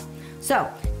to know.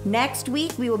 So next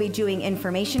week we will be doing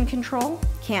information control.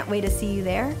 Can't wait to see you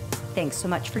there. Thanks so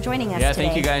much for joining us today. Yeah,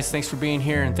 thank you guys. Thanks for being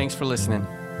here and thanks for listening.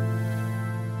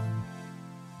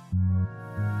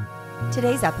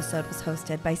 Today's episode was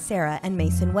hosted by Sarah and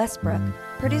Mason Westbrook,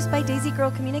 produced by Daisy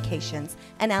Girl Communications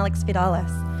and Alex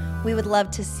Vidalis. We would love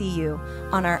to see you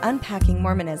on our Unpacking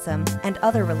Mormonism and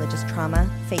Other Religious Trauma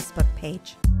Facebook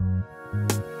page.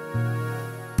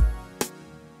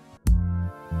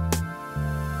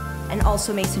 And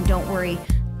also, Mason, don't worry.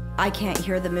 I can't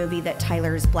hear the movie that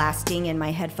Tyler is blasting in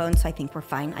my headphones, so I think we're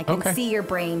fine. I can see your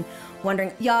brain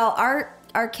wondering. Y'all,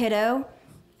 our kiddo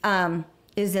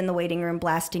is in the waiting room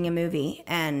blasting a movie,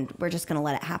 and we're just going to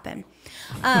let it happen.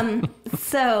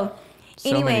 So...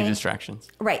 So many distractions.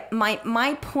 Right.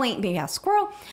 My point, squirrel.